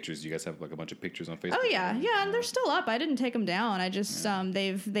 What about pictures? Do you guys have like a bunch of pictures on Facebook? Oh yeah, and they're still up. I didn't take them down. I just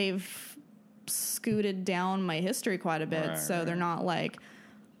they've scooted down my history quite a bit, they're not like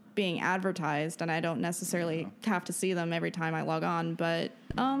being advertised, and I don't necessarily have to see them every time I log on. But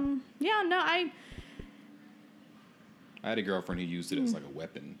I had a girlfriend who used it as like a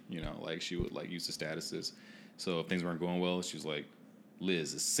weapon, like she would like use the statuses. So if things weren't going well, she was like,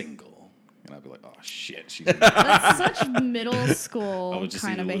 Liz is single. And I'd be like, oh shit, she's that's such middle I school would just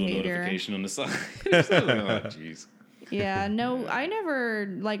kind see of the little behavior. notification on the side. Oh, jeez. Yeah, no, I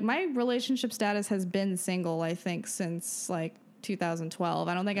never, like, my relationship status has been single, I think, since like 2012.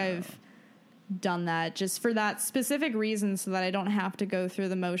 I don't think I've done that just for that specific reason, so that I don't have to go through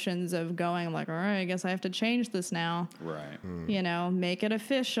the motions of going like, all right, I guess I have to change this now. Right. Make it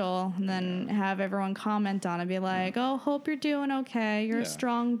official, and then have everyone comment on it, be like, oh, hope you're doing okay. You're a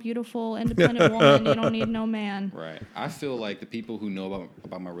strong, beautiful, independent woman. You don't need no man. Right. I feel like the people who know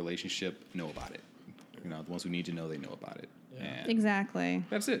about my relationship know about it. The ones who need to know, they know about it. And Exactly.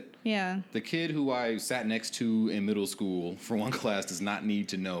 that's it. Yeah. The kid who I sat next to in middle school for one class does not need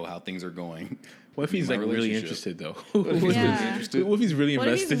to know how things are going. What if he's My like really relationship. interested though? What if he's Yeah. really interested? What if he's really What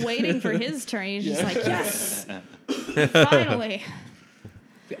if invested? he's waiting for his turn? He's just like, yes, finally.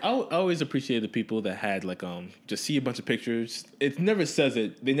 I always appreciated the people that had like just see a bunch of pictures. It never says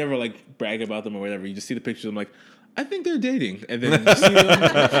it. They never like brag about them or whatever. You just see the pictures. I'm like, I think they're dating, and then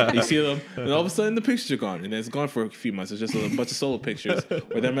you see them, and all of a sudden the pictures are gone, and it's gone for a few months. It's just a bunch of solo pictures,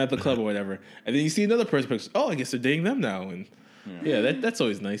 or them at the club or whatever, and then you see another person's picture. Oh, I guess they're dating them now, and that's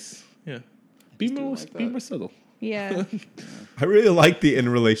always nice. Yeah, be more subtle. Yeah. I really like the in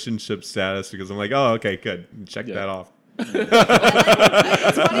relationship status because I'm like, oh, okay, good. Check that off.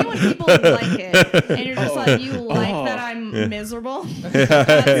 It's funny when people like it, and you're just like, you like that I'm miserable.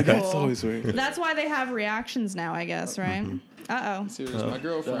 That's cool. That's always weird. That's why they have reactions now, I guess, right? Uh-oh. Here's my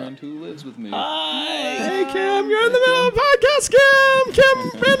girlfriend who lives with me. Hey, Kim, you're in the middle of a podcast, Kim. Kim,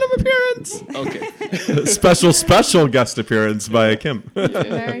 random appearance. Okay. Special guest appearance by Kim.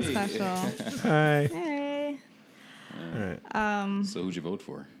 Very special. Hi. Hey. All right. So who'd you vote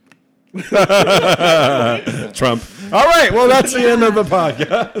for? Trump. All right. Well, that's the end of the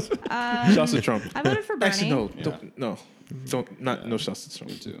podcast. Shouts to Trump. I voted for Bernie. Actually, no. No shots to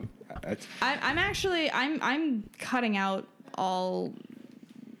Trump. Me too. I'm cutting out all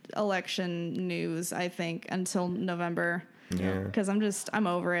election news, I think, until November. Yeah. Because I'm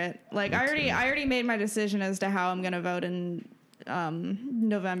over it. Like I already made my decision as to how I'm gonna vote in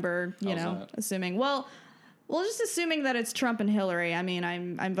November. You How's know, that? assuming just assuming that it's Trump and Hillary. I mean,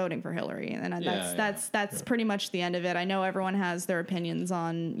 I'm voting for Hillary, and that's pretty much the end of it. I know everyone has their opinions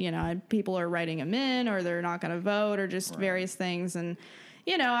on, you know, people are writing them in, or they're not going to vote, or just various things. And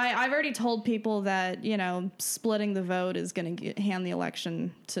you know, I've already told people that, you know, splitting the vote is going to hand the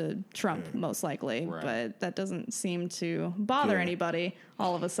election to Trump most likely, but that doesn't seem to bother anybody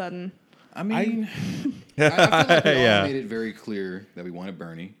all of a sudden. I mean, I feel like we all made it very clear that we wanted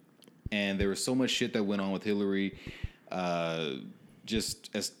Bernie. And there was so much shit that went on with Hillary, just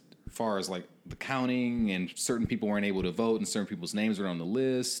as far as like the counting, and certain people weren't able to vote, and certain people's names were on the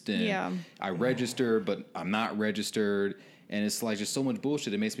list. And I registered, but I'm not registered. And it's like just so much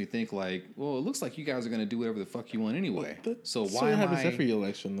bullshit. It makes me think like, well, it looks like you guys are going to do whatever the fuck you want anyway. So why it happens every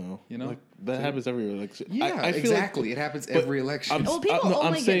election, though. You know, like, that happens every election. Yeah, I feel exactly. Like, it happens every election.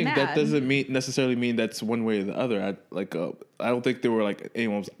 I'm saying that doesn't necessarily mean that's one way or the other. I don't think they were like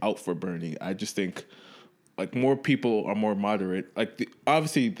anyone was out for Bernie. I just think like more people are more moderate. Like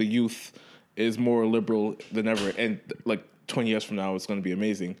obviously the youth is more liberal than ever, and like 20 years from now it's going to be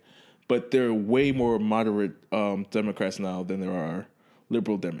amazing. But there are way more moderate Democrats now than there are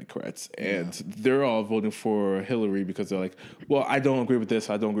liberal Democrats. And they're all voting for Hillary because they're like, well, I don't agree with this.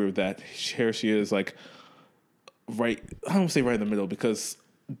 I don't agree with that. Here she is, like, right. I don't say right in the middle because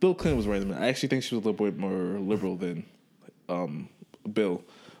Bill Clinton was right in the middle. I actually think she was a little bit more liberal than Bill.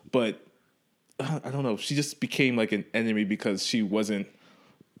 But I don't know. She just became like an enemy because she wasn't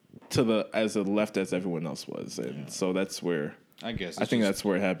as left as everyone else was. And so that's where... I guess. I think that's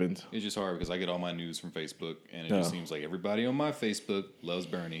where it happened. It's just hard because I get all my news from Facebook, and it just seems like everybody on my Facebook loves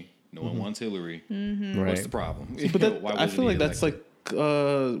Bernie. No one wants Hillary. Right. What's the problem? But I feel like that's like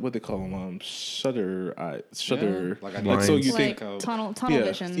what they call them, shutter. Like so you think tunnel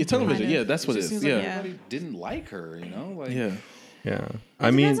vision. Yeah, tunnel vision. Yeah, that's what it is. Yeah, like everybody didn't like her. You know, like Yeah.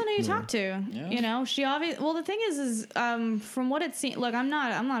 It depends on who you talk to. You know, she obviously. Well, the thing is from what it seems. Look, I'm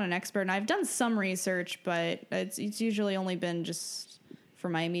not an expert, and I've done some research, but it's usually only been just for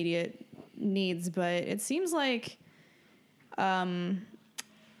my immediate needs. But it seems like, even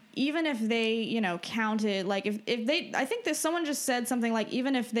if they, you know, counted, like if they, I think that someone just said something like,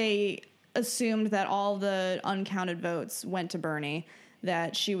 even if they assumed that all the uncounted votes went to Bernie,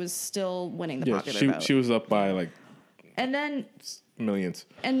 that she was still winning the popular vote. She was up by like. And then millions.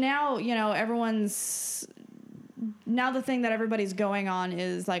 And now, you know, now the thing that everybody's going on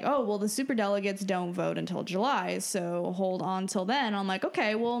is like, oh, well, the superdelegates don't vote until July, so hold on till then. I'm like,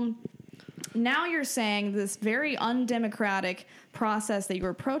 okay, well, now you're saying this very undemocratic process that you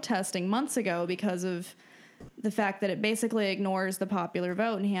were protesting months ago because of the fact that it basically ignores the popular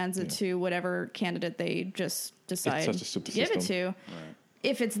vote and hands it to whatever candidate they just decide to give it to. Right.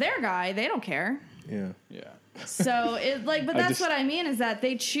 If it's their guy, they don't care. Yeah. So but that's what I mean is that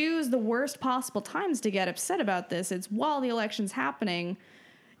they choose the worst possible times to get upset about this. It's while the election's happening,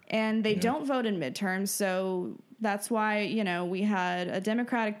 and they don't vote in midterms. So that's why, you know, we had a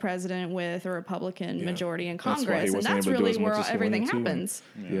Democratic president with a Republican majority in Congress, and that's really where everything happens.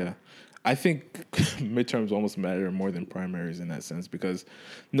 Yeah. I think midterms almost matter more than primaries in that sense because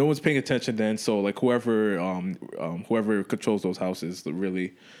no one's paying attention then. So like whoever controls those houses,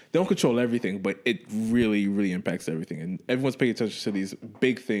 they don't control everything, but it really, really impacts everything. And everyone's paying attention to these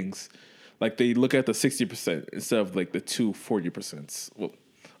big things. Like they look at the 60% instead of like the 40%. Well,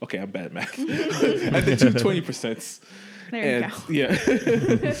 okay, I'm bad at math. At the 20%. There you go. Yeah.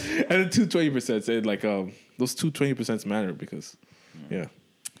 And the 20%, and like those 20% matter because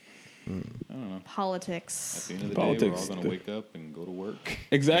I don't know. Politics. At the end of the day, we're all going to wake up and go to work.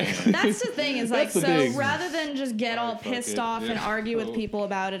 Exactly. That's the thing is like, so rather than just get all pissed off and argue with people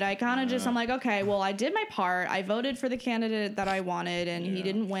about it, I kind of I'm like, okay, well, I did my part. I voted for the candidate that I wanted and he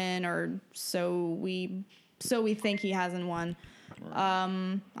didn't win, or so we think he hasn't won.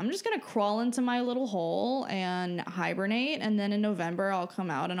 I'm just going to crawl into my little hole and hibernate. And then in November, I'll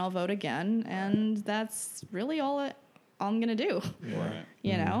come out and I'll vote again. And that's really all I'm going to do,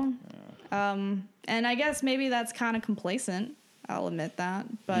 you know? And I guess maybe that's kind of complacent. I'll admit that.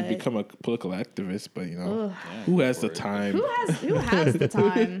 But you become a political activist, but you know, who has the time? Who has the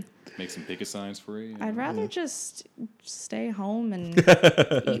time? Make some picket signs for you. I'd rather just stay home and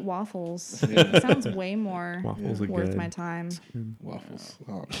eat waffles. It sounds way more worth my time. Waffles.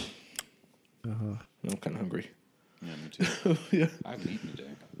 Oh. I'm kind of hungry. Yeah, me too. I haven't eaten today.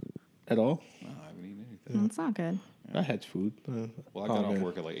 at all. No, I haven't eaten anything. That's not good. I had food. Well, I got off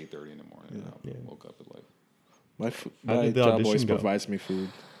work at like 8:30 in the morning. And I woke up at like. My did the job audition always go? provides me food.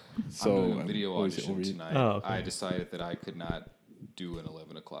 So I'm doing a video always audition overeat. tonight. Oh, okay. I decided that I could not do an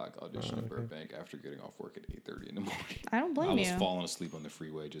 11 o'clock audition at Burbank after getting off work at 8:30 in the morning. I don't I blame was you. falling asleep on the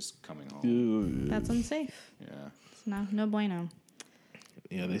freeway just coming home. That's unsafe. Yeah. No bueno.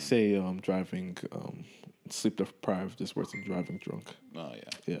 Yeah, they say driving sleep deprived is worse than driving drunk. Oh, yeah.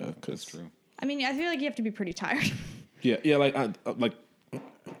 Yeah, That's 'cause- true. I mean, I feel like you have to be pretty tired. Yeah, like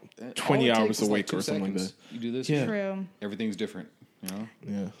 20 All it hours takes a is, week 2 or something like seconds. You do this, Yeah. True. everything's different. You know?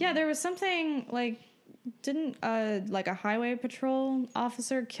 Yeah. Yeah, there was something like, didn't like a highway patrol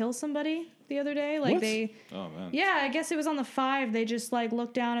officer kill somebody the other day? Like What? Oh man. yeah, I guess it was on the 5. They just like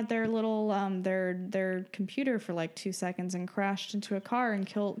looked down at their little their computer for like 2 seconds and crashed into a car and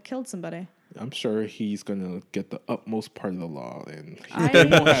killed somebody. I'm sure he's gonna get the utmost part of the law, and he I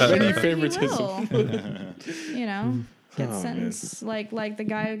won't have any sure he favoritism. will. You know, get Oh, man. sentenced like the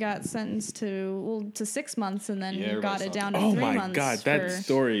guy who got sentenced to 6 months and then Yeah, got everybody it saw down that. to Oh 3 my months. god, that for-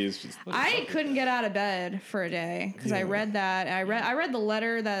 story is just. I couldn't get out of bed for a day because I read that. I read the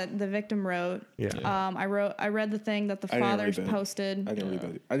letter that the victim wrote. Yeah. I read the thing that the I didn't father read that. posted. I didn't read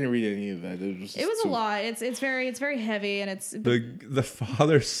that. I didn't read any of that. It was. It was a too- lot. It's very heavy and it's The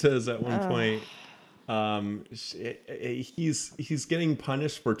father says at one point, he's getting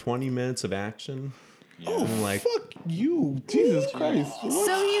punished for 20 minutes of action. Oh, I'm like, fuck you, Jesus Christ!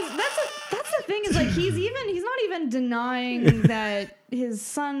 so that's the thing is like he's not even denying that his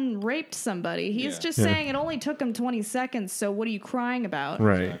son raped somebody. He's Yeah. just saying it only took him 20 seconds. So what are you crying about?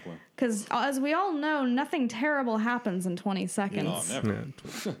 right. Exactly. Because as we all know, nothing terrible happens in 20 Oh, seconds. never. Yeah,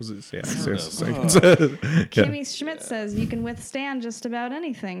 Kimmy Schmidt says you can withstand just about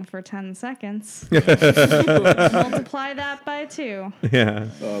anything for 10 seconds. Multiply that by 2. yeah.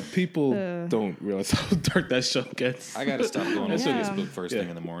 People don't realize how dark that show gets. I gotta stop going on Yeah. Facebook first thing Yeah.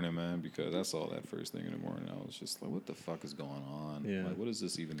 in the morning, man, because I saw that first thing in the morning. I was just like, what the fuck is going on? Yeah. Like, what is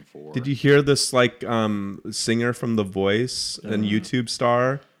this even for? Did you hear this like singer from The Voice and YouTube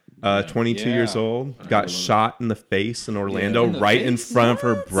star? 22 years Yeah. old, got shot in the face in Orlando, In the right in face? front of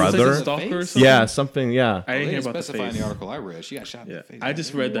her It's like a brother. stalker or Face? something? Yeah, something. Yeah, I They didn't hear didn't about the specify in face. the article I read. She got shot in Yeah, the face. I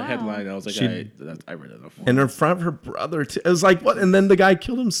just read the Wow. headline. I was like, She- I read enough. and in front of her brother. Too. It was like what? And then the guy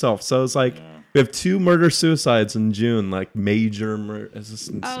killed himself. So it was like we have 2 murder suicides in June, like major murder.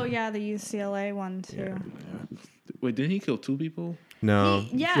 Oh, yeah, the UCLA one, too. Wait, didn't he kill 2 people? No.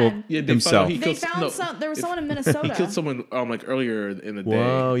 Yeah. Well, Yeah, they himself. found out he They killed, found no, there was someone in Minnesota. He killed someone like earlier in the day.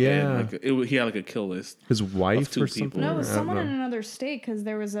 Whoa, and, yeah. like, he had like a kill list. His wife 2 or people. something. No, it was I don't someone know. in another state because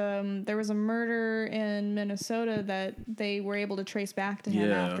there was a murder in Minnesota that they were able to trace back to him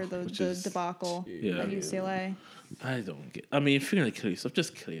Yeah, after the which is- debacle Yeah. at UCLA. I don't get. I mean, if you're gonna kill yourself,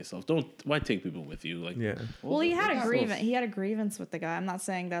 just kill yourself. Don't. Why take people with you? Like, Yeah. Well, he they had a got grievance. both. He had a grievance with the guy. I'm not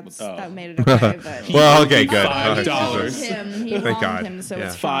saying that Oh. made it okay, but Well, okay, good. $5. All right, $5. Jesus. He Thank wronged God. him, so Yeah.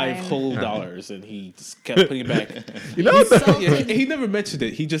 it's $5 fine. whole dollars, and he just kept putting it back. You know what? Insulted- Yeah, he never mentioned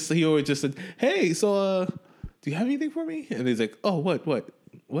it. He always just said, "Hey, so do you have anything for me?" And he's like, "Oh, what?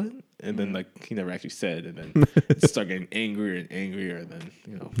 And then like he never actually said, and then it started getting angrier and angrier, and then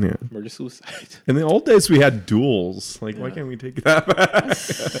Yeah. murder suicide. In the old days, we had duels. Like, why can't we take that back?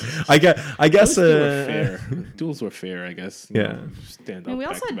 I guess. Duels were fair. Duels were fair, I guess. You Yeah. know, stand up. And we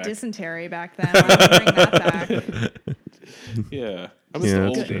back also to had back. dysentery back then. Why don't we bring that back? Yeah, I miss Yeah, the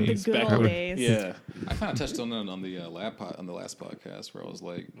old that's true. The days. good back old when- days. Yeah, I kind of touched on that on the on the last podcast where I was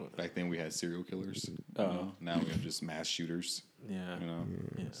like, back then we had serial killers. Now we have just mass shooters. yeah. You know,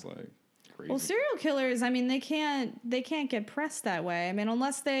 it's like crazy. Well, serial killers, I mean, they can't get pressed that way. I mean,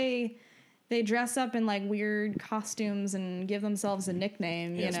 unless they dress up in like weird costumes and give themselves a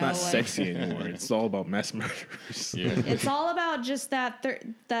nickname, Yeah, you it's know. not like, sexy anymore. It's all about mass murderers. Yeah. It's all about just that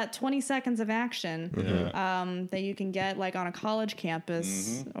 20 seconds of action that you can get like on a college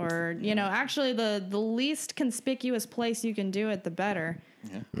campus or, you know, actually the least conspicuous place you can do it, the better.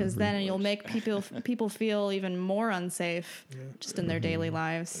 Because then you'll make people feel even more unsafe just in their daily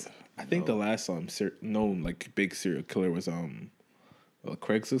lives. I think the last known like big serial killer was a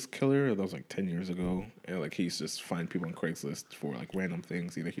Craigslist killer. That was like 10 years ago. And like he used to just find people on Craigslist for like random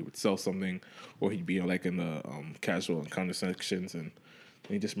things. Either he would sell something or he'd be like in the casual encounter sections and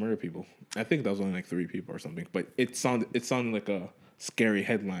he just murder people. I think that was only like 3 people or something. But it sounded like a scary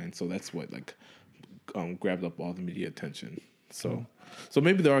headline, so that's what like grabbed up all the media attention. So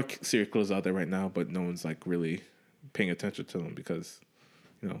maybe there are serial killers out there right now, but no one's like really paying attention to them because,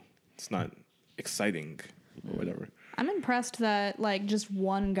 you know, it's not exciting or whatever. I'm impressed that like just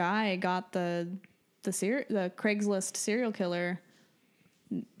one guy got the Craigslist serial killer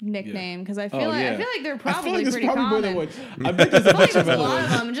nickname because I feel Oh, like yeah. they're I feel probably like there's pretty probably more common. than one. I bet there's a I feel like bunch of there's a other lot of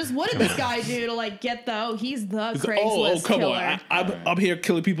ones. them. Just what did this guy do to like get the? He's the Craigslist Oh, come killer. on! I'm here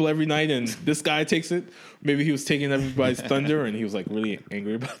killing people every night, and this guy takes it. Maybe he was taking everybody's thunder, and he was like really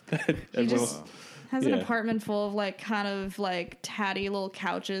angry about that. He just has an Yeah. apartment full of like kind of like tatty little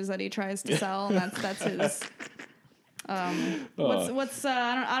couches that he tries to sell, and that's his. What's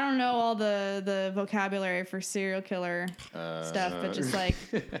I don't know all the vocabulary for serial killer stuff, but just like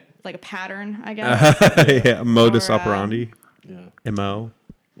a pattern, I guess. Yeah, modus Or, operandi. Yeah, MO.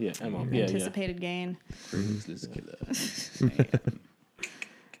 yeah, Emma. Yeah, yeah. Anticipated gain.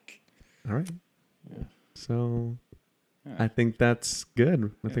 All right. So I think that's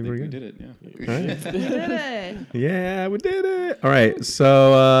good. I think we're we good. did it. Yeah. All right. We did it. Yeah, we did it. All right.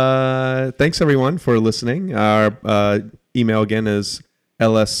 So thanks everyone for listening. Our email again is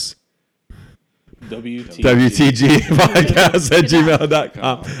LS WTG podcast at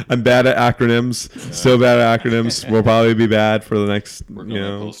gmail.com. I'm bad at acronyms. Still bad at acronyms. We'll probably be bad for the next, Working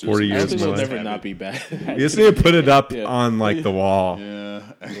on that posters. 40 I years think of we'll my life. never not be bad. You just need to put it up Yeah. on like the wall. Yeah.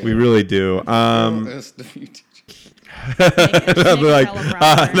 We really do. SWTG. I'll be like,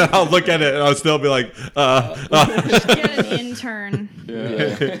 teleprompter. no, I'll look at it and I'll still be like, Get an intern.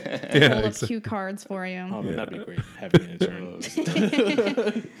 Yeah. Hold up cue cards for you. Oh, man, that'd be great. Having an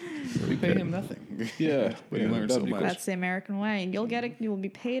intern. We pay him nothing. Yeah, We learned so that'd be much. That's the American way. You'll get it. You will be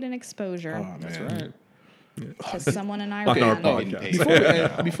paid in exposure Oh, That's man. right. to someone in on our Iran.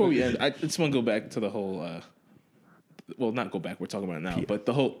 podcast. Before we end, I just want to go back to the whole. Well, not go back. We're talking about it now, but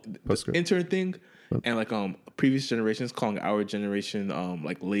the whole Postscript. intern thing, and like previous generations calling our generation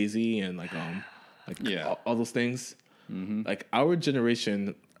like lazy and like Yeah. all those things. Like our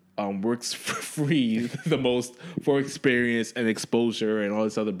generation works for free the most for experience and exposure and all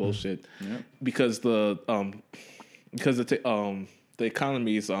this other bullshit because the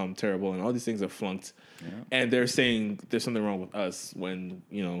economy is terrible and all these things are flunked. And they're saying there's something wrong with us when,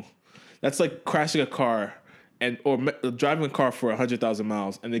 that's like crashing a car or driving a car for 100,000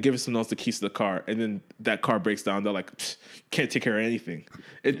 miles and they give someone else the keys to the car and then that car breaks down. They're like, can't take care of anything.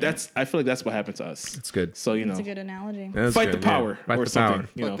 I feel like that's what happened to us. It's good. So, That's a good analogy. That's fight good, the power Fight or the something.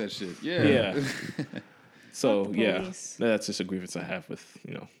 power. Fuck that shit. Yeah. Yeah. So Fuck the yeah, police. that's just a grievance I have with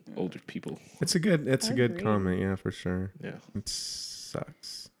older people. It's a good Agreed. comment, yeah, for sure. Yeah, It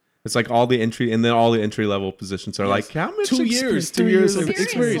sucks. It's like all the entry level positions are like how much 2 years, 2 years of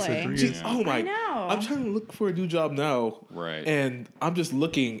experience. Seriously. Jeez, oh my! I know. I'm trying to look for a new job now, Right. And I'm just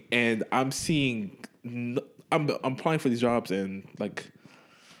looking, and I'm seeing, I'm applying for these jobs, and like,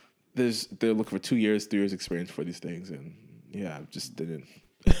 they're looking for 2 years, 3 years experience for these things, and yeah, I just didn't.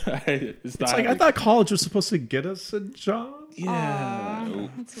 it's like I thought college was supposed to get us a job. Yeah.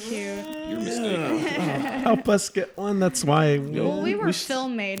 That's cute. You're mistaken. Help us get one. That's why Well, we were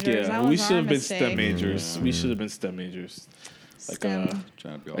film majors. That we was should our have been mistake. STEM majors. We should have been STEM majors. Like STEM.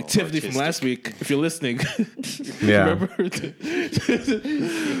 Trying to be all like Tiffany from artistic. last week. If you're listening, Yeah. remember?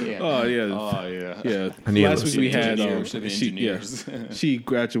 Oh yeah. Oh yeah. Yeah, I need last to week we had engineers and she, engineers. she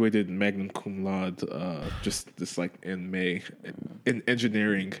graduated magna cum laude just this like in May in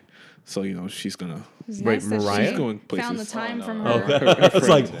engineering, so she's gonna. It's Wait, nice that Mariah? she Going found the places. time Oh, from no. her. It's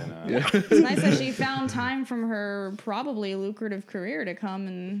like It's nice that she found time from her probably lucrative career to come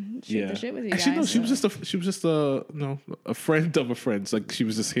and shoot the shit with you Actually, no, guys. she was just a friend of a friend. It's like she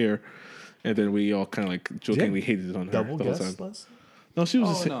was just here, and then we all kind of like jokingly hated on her double the whole guest time. list? No, she was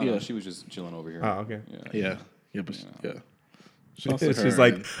Oh just no, yeah, no, she was just chilling over here. Oh, okay. Yeah. but yeah. She's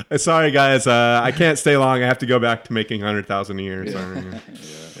like, sorry guys, I can't stay long. I have to go back to making 100,000 a year. Sorry.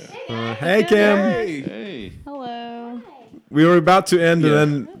 Hey Kim, Hey. Hello. we were about to end, Yeah.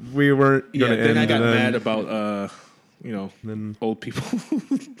 and then we weren't yeah. going to Then end. I got and then- mad about then old people.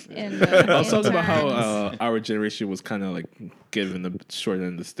 And, I was talking about how our generation was kind of like given the short end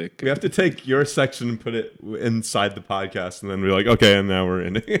of the stick. we have to take your section and put it inside the podcast, and then we're like, okay, and now we're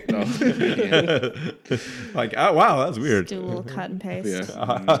ending. Like, oh wow, that's weird. do a little cut and paste.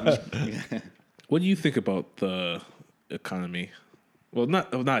 Yeah. What do you think about the economy? Well,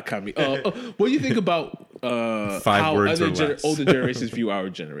 not economy. What do you think about Five how words other or less. older generations view our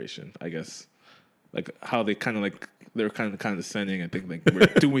generation? I guess, like how they kind of like they're kind of condescending and think like we're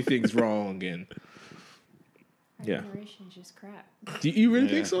doing things wrong and yeah. Generation's just crap. Do you really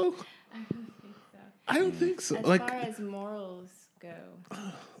think Yeah. so? I don't think so. I don't think so. As Like far as morals go,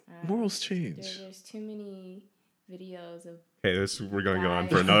 morals change. there's too many videos of Okay, we're going to go on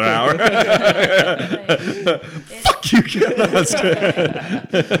Bye. for another hour. like, Fuck you, Kim. That's good.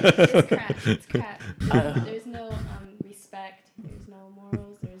 it's crap. It's crap. There's no respect. There's no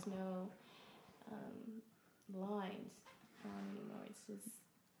morals. There's no lines. on anymore. It's just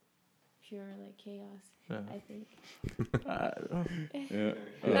pure like chaos. Yeah. I think. I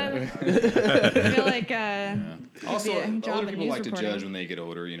feel like Also, a job older in people news like to reporting. judge when they get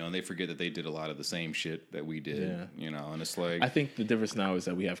older, and they forget that they did a lot of the same shit that we did, and it's like, I think the difference now is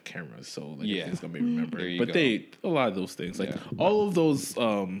that we have cameras, so like Yeah. it's gonna be remembered. There you But go. a lot of those things, like Yeah. all of those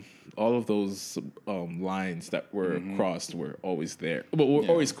lines that were crossed were always there. But were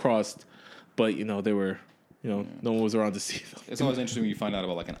always crossed, but they were, no one was around to see them. it's always interesting when you find out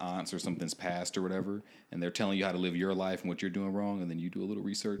about like an aunt's or something's past or whatever, and they're telling you how to live your life and what you're doing wrong, and then you do a little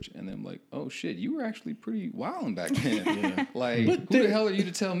research, and then like, oh shit, you were actually pretty wilding back then. Like, who the hell are you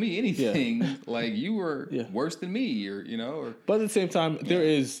to tell me anything? Like, you were worse than me, or But at the same time, there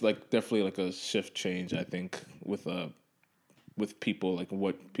is like definitely like a shift change, I think, with people, like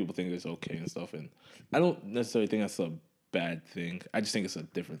what people think is okay and stuff. And I don't necessarily think that's a bad thing. I just think it's a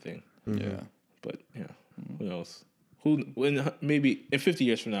different thing. yeah. But who knows? Maybe in 50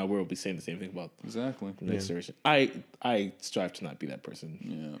 years from now, we'll be saying the same thing about Exactly. the next generation. I strive to not be that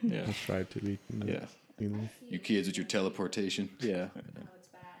person. Yeah. Yeah. Try to be. Yeah. You kids with your teleportation. Yeah. How it's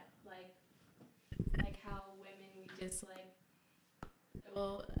bad. Like how women we just like.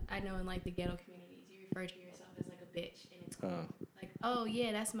 Well, I know in like the ghetto communities, you refer to yourself as like a bitch, and it's cool. Like, oh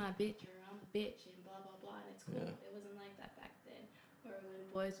yeah, that's my bitch, or I'm a bitch, and blah blah blah, and it's cool. Yeah. It wasn't like that back then. Or when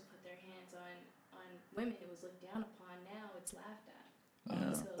boys would put their hands on women, it was looked down upon. Now it's laughed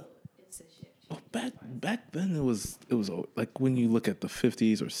at. So it's a shift. Back then, it was like when you look at the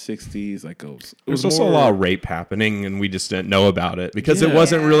 50s or 60s, like it was There's also a more lot of rape happening, and we just didn't know about it because it Yeah.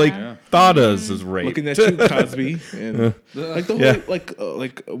 wasn't really Yeah. thought of as rape. looking at you, Cosby, and like the whole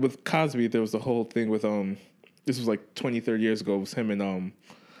like with Cosby, there was the whole thing with this was like 20, 30 years ago. It was him and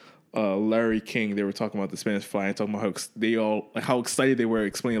Larry King. They were talking about the Spanish Fly and talking about how excited they were,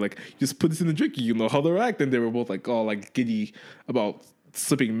 explaining like, just put this in the drink, how they're acting. They were both like all like giddy about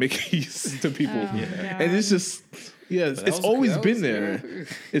slipping Mickeys to people, and it's just it's always been there.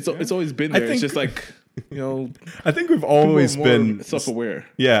 It's always been there. It's think- just like I think we've always been self-aware.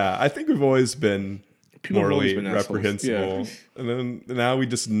 Yeah, I think we've always been People have always morally been assholes. reprehensible, and then now we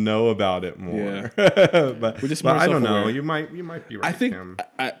just know about it more. Yeah. but We're just but more I don't know. self-aware. You might be right. I think Cam.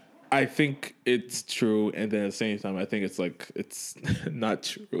 I think it's true, and then at the same time, I think it's like it's not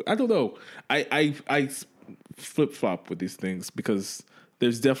true. I don't know. I flip flop with these things because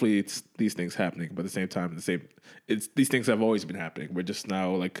there's definitely these things happening, but at the same time, these things have always been happening. We're just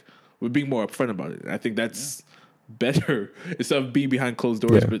now like we're being more upfront about it. And I think that's better instead of being behind closed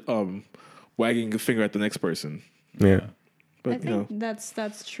doors, but wagging a finger at the next person. Yeah. But I think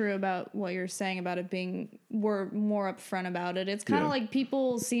that's true about what you're saying about it being we're more upfront about it. It's kind of like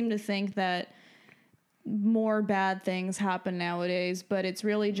people seem to think that more bad things happen nowadays, but it's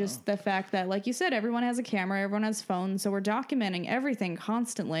really just the fact that, like you said, everyone has a camera, everyone has phones, so we're documenting everything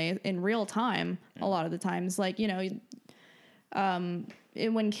constantly in real time. A lot of the times, like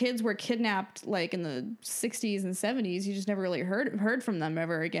when kids were kidnapped, like in the 60s and 70s, you just never really heard from them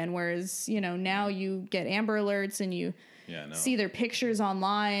ever again. Whereas now you get Amber Alerts and you see their pictures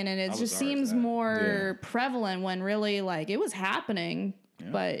online, and it just seems more prevalent when really like it was happening.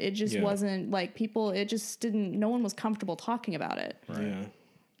 But it just wasn't like people, it just didn't, no one was comfortable talking about it. Right.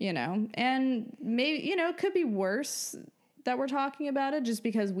 And maybe, it could be worse that we're talking about it just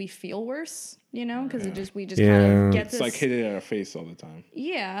because we feel worse, because we just kind of get It's this. like hit it in our face all the time.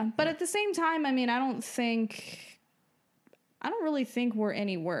 Yeah. But at the same time, I mean, I don't really think we're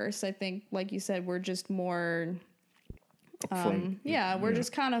any worse. I think, like you said, we're just more, we're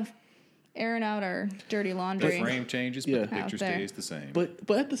just kind of airing out our dirty The laundry. frame changes, but the picture Out there. stays the same. But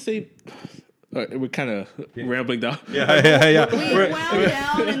at the same, we're kind of rambling down. Yeah. We wound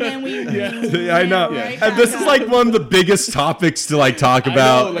down and then we. Yeah, I know. Right And this back is up. like one of the biggest topics to like talk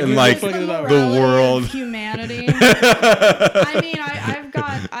about like, in we're like fucking it up. the Morality of world. humanity. I mean,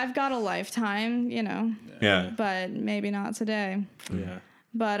 I've got a lifetime, Yeah. but maybe not today. Yeah.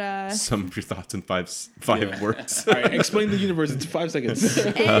 But Some of your thoughts in five words. All right, explain the universe in 5 seconds.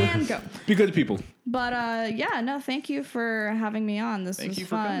 and go. Be good to people. But thank you for having me on. This was you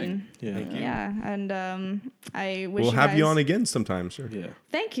for fun. coming. Yeah. Yeah, and I wish We'll you have you guys- on again sometime, sure. Yeah.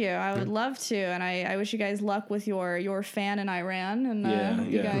 Thank you. I would love to, and I wish you guys luck with your fan in Iran,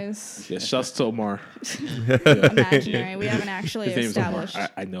 and you guys Yeah. Shouts to Omar. imaginary. We haven't actually His name's established. Omar.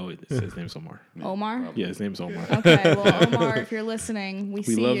 I know it. His name's Omar. Omar. Yeah, his name's Omar. Okay, well, Omar, if you're listening, we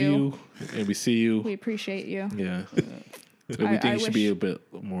We see love you and we see you. We appreciate you. Yeah. And we I think you should be wish- a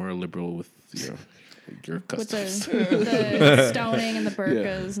bit more liberal with your You're with the customers. stoning and the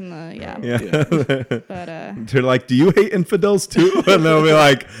burkas and the But They're like, do you hate infidels too? And they'll be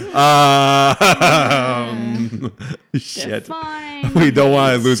like, shit. fine. We don't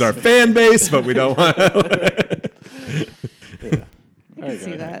want to lose our fan base, but we don't want to. I can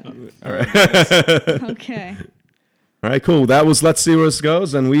see that. All right. Okay. All right, cool. That was Let's See Where This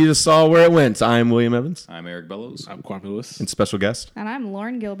Goes, and we just saw where it went. I'm William Evans, I'm Eric Bellows. I'm Kwame Lewis. and special guest. And I'm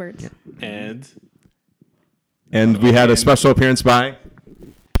Lauren Gilbert. And And we had a special appearance by.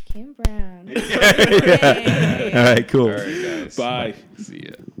 Kim Brown. All right, cool. All right, guys. bye. See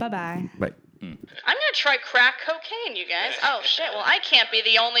ya. Bye-bye. Bye. I'm gonna try crack cocaine, you guys. Oh shit, well I can't be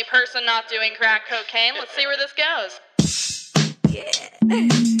the only person not doing crack cocaine. Let's see where this goes.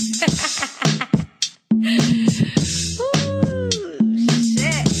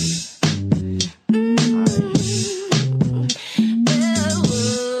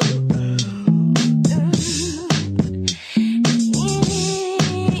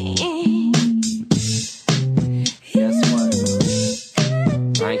 Guess what?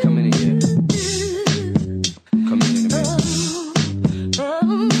 I ain't coming in here. Coming in a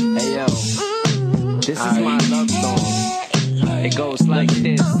minute. Hey yo, this is my love song. It goes like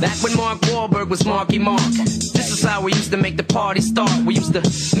this. Back when Mark Wahlberg was Marky Mark, this is how we used to make the party start. We used to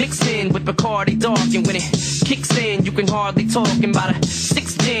mix in with Bacardi Dark, and when it kicks in, you can hardly talk. And by the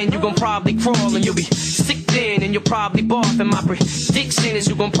sixth in, you gon' probably crawl, and you'll be sick then, and you'll probably barf. And my prediction is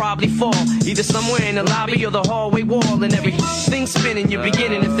you gon' probably fall, either somewhere in the lobby or the hallway wall. And everything's spinning, you're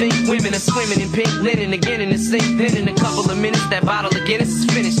beginning to think women are swimming in pink linen again in the sink. Then in a couple of minutes, that bottle of Guinness is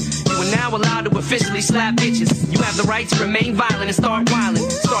finished. You are now allowed to officially slap bitches. You have the right to remain violent and start wilding.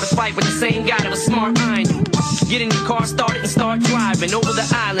 Start a fight with the same guy that was smart eyeing you. Get in your car, start it, and start driving over the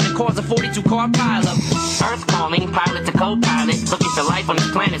island and cause a 42-car pileup. Earth calling, pilot to co-pilot. Looking for life on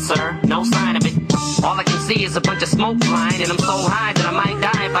this planet, sir. No sign of it. All I can see is a bunch of smoke flying, and I'm so high that I might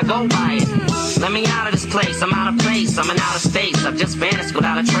die if I go by it. Let me out of this place, I'm out of place, I'm in outer space. I've just vanished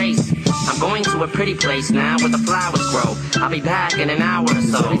without a trace. I'm going to a pretty place now where the flowers grow. I'll be back in an hour or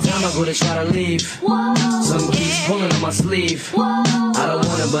so. Every time I go to try to leave, some keeps pulling on my sleeve. I don't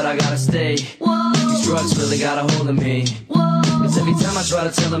want it, but I gotta stay. These drugs really got a hold of me. Cause every time I try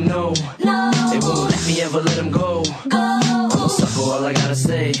to tell them no, they won't let me ever let them go. I'm a sucker, all I gotta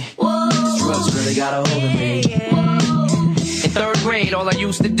say. These drugs really got a hold of me. In third grade, all I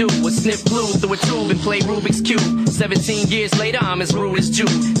used to do was sniff glue through a tube and play Rubik's Cube. 17 years later, I'm as rude as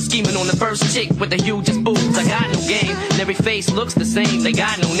Jude. Scheming on the first chick with the hugest boobs. I got no game, and every face looks the same. They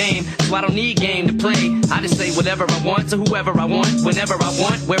got no name, so I don't need game to play. I just say whatever I want to whoever I want, whenever I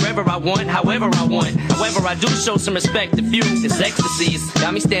want, wherever I want, however I want. However, I do show some respect to few. This ecstasy's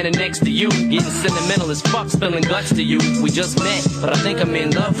got me standing next to you, getting sentimental as fuck, spilling guts to you. We just met, but I think I'm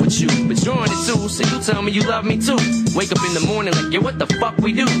in love with you. But you're on it too, so you tell me you love me too. Wake up in the morning like, yo, what the fuck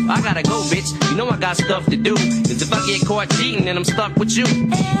we do? I gotta go, bitch, you know I got stuff to do. Cause if I get caught cheating, then I'm stuck with you.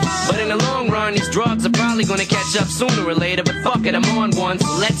 But in the long run, these drugs are probably gonna catch up sooner or later. But fuck it, I'm on one, so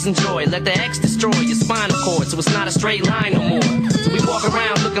let's enjoy. Let the X destroy your spinal cord, so it's not a straight line no more. So we walk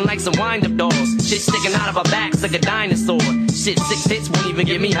around looking like some wind-up dolls. Shit sticking out of our backs like a dinosaur. Shit, 6 hits won't even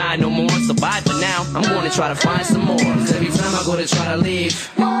get me high no more. So bye for now, I'm gonna try to find some more. Cause every time I go to try to leave,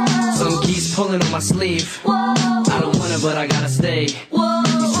 some keys pulling on my sleeve. I don't want it, but I gotta stay.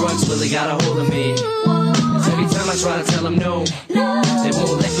 These drugs really got a hold of me. Cause every time I try to tell them no, they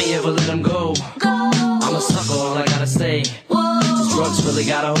won't let me ever let them go. I'm a sucker, all I gotta say. These drugs really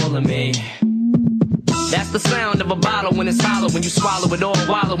got a hold of me. That's the sound of a bottle when it's hollow, when you swallow it all,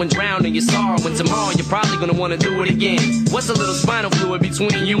 wallow and drown in your sorrow. And tomorrow you're probably gonna wanna do it again. What's a little spinal fluid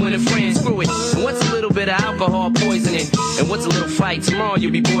between you and a friend? Screw it. And what's a little bit of alcohol poisoning? And what's a little fight? Tomorrow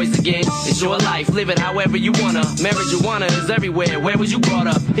you'll be boys again. It's your life, live it however you wanna. Marijuana is everywhere. Where was you brought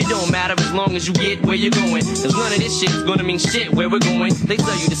up? It don't matter as long as you get where you're going. Cause none of this shit's gonna mean shit where we're going. They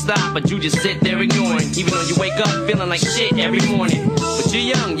tell you to stop, but you just sit there ignoring. Even though you wake up feeling like shit every morning. But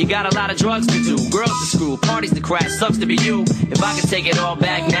you're young, you got a lot of drugs to do. Girls to screw, parties to crash, sucks to be you. If I could take it all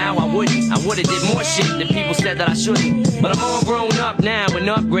back now, I wouldn't. I would've did more shit than people said that I shouldn't. But I'm all grown up now and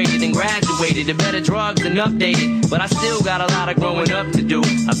upgraded and graduated to better drugs and updated. But I still got a lot of growing up to do.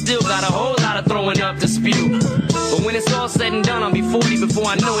 I still got a whole lot of throwing up to spew. But when it's all said and done, I'll be 40 before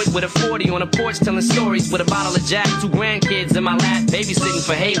I know it. With a 40 on a porch telling stories with a bottle of Jack, 2 grandkids in my lap, babysitting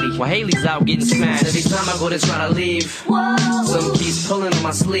for Haley while Haley's out getting smashed. Every time I go to try to leave, some keeps pulling on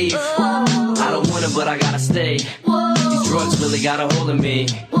my sleeve. I don't want it, but I gotta stay. These drugs really got a hold of me.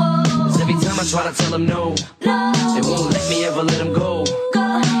 Cause every time I try to tell them no, they won't let me ever let them go.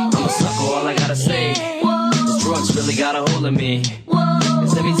 I'm a sucker, all I gotta say. These drugs really got a hold of me.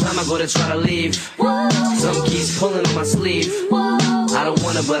 Cause every time I go to try to leave, something keeps pulling on my sleeve. I don't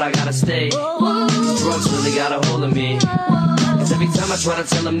wanna, but I gotta stay. These drugs really got a hold of me. Cause every time I try to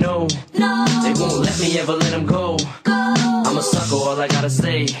tell them no, they won't let me ever let them go. I'm a sucker, all I gotta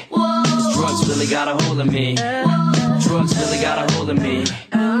say. These drugs really got a hold of me. Drugs really got a hold of me.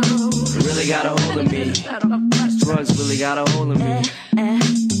 They really got a hold of me. These drugs really got a hold of me.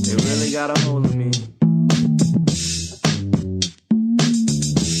 They really got a hold of me.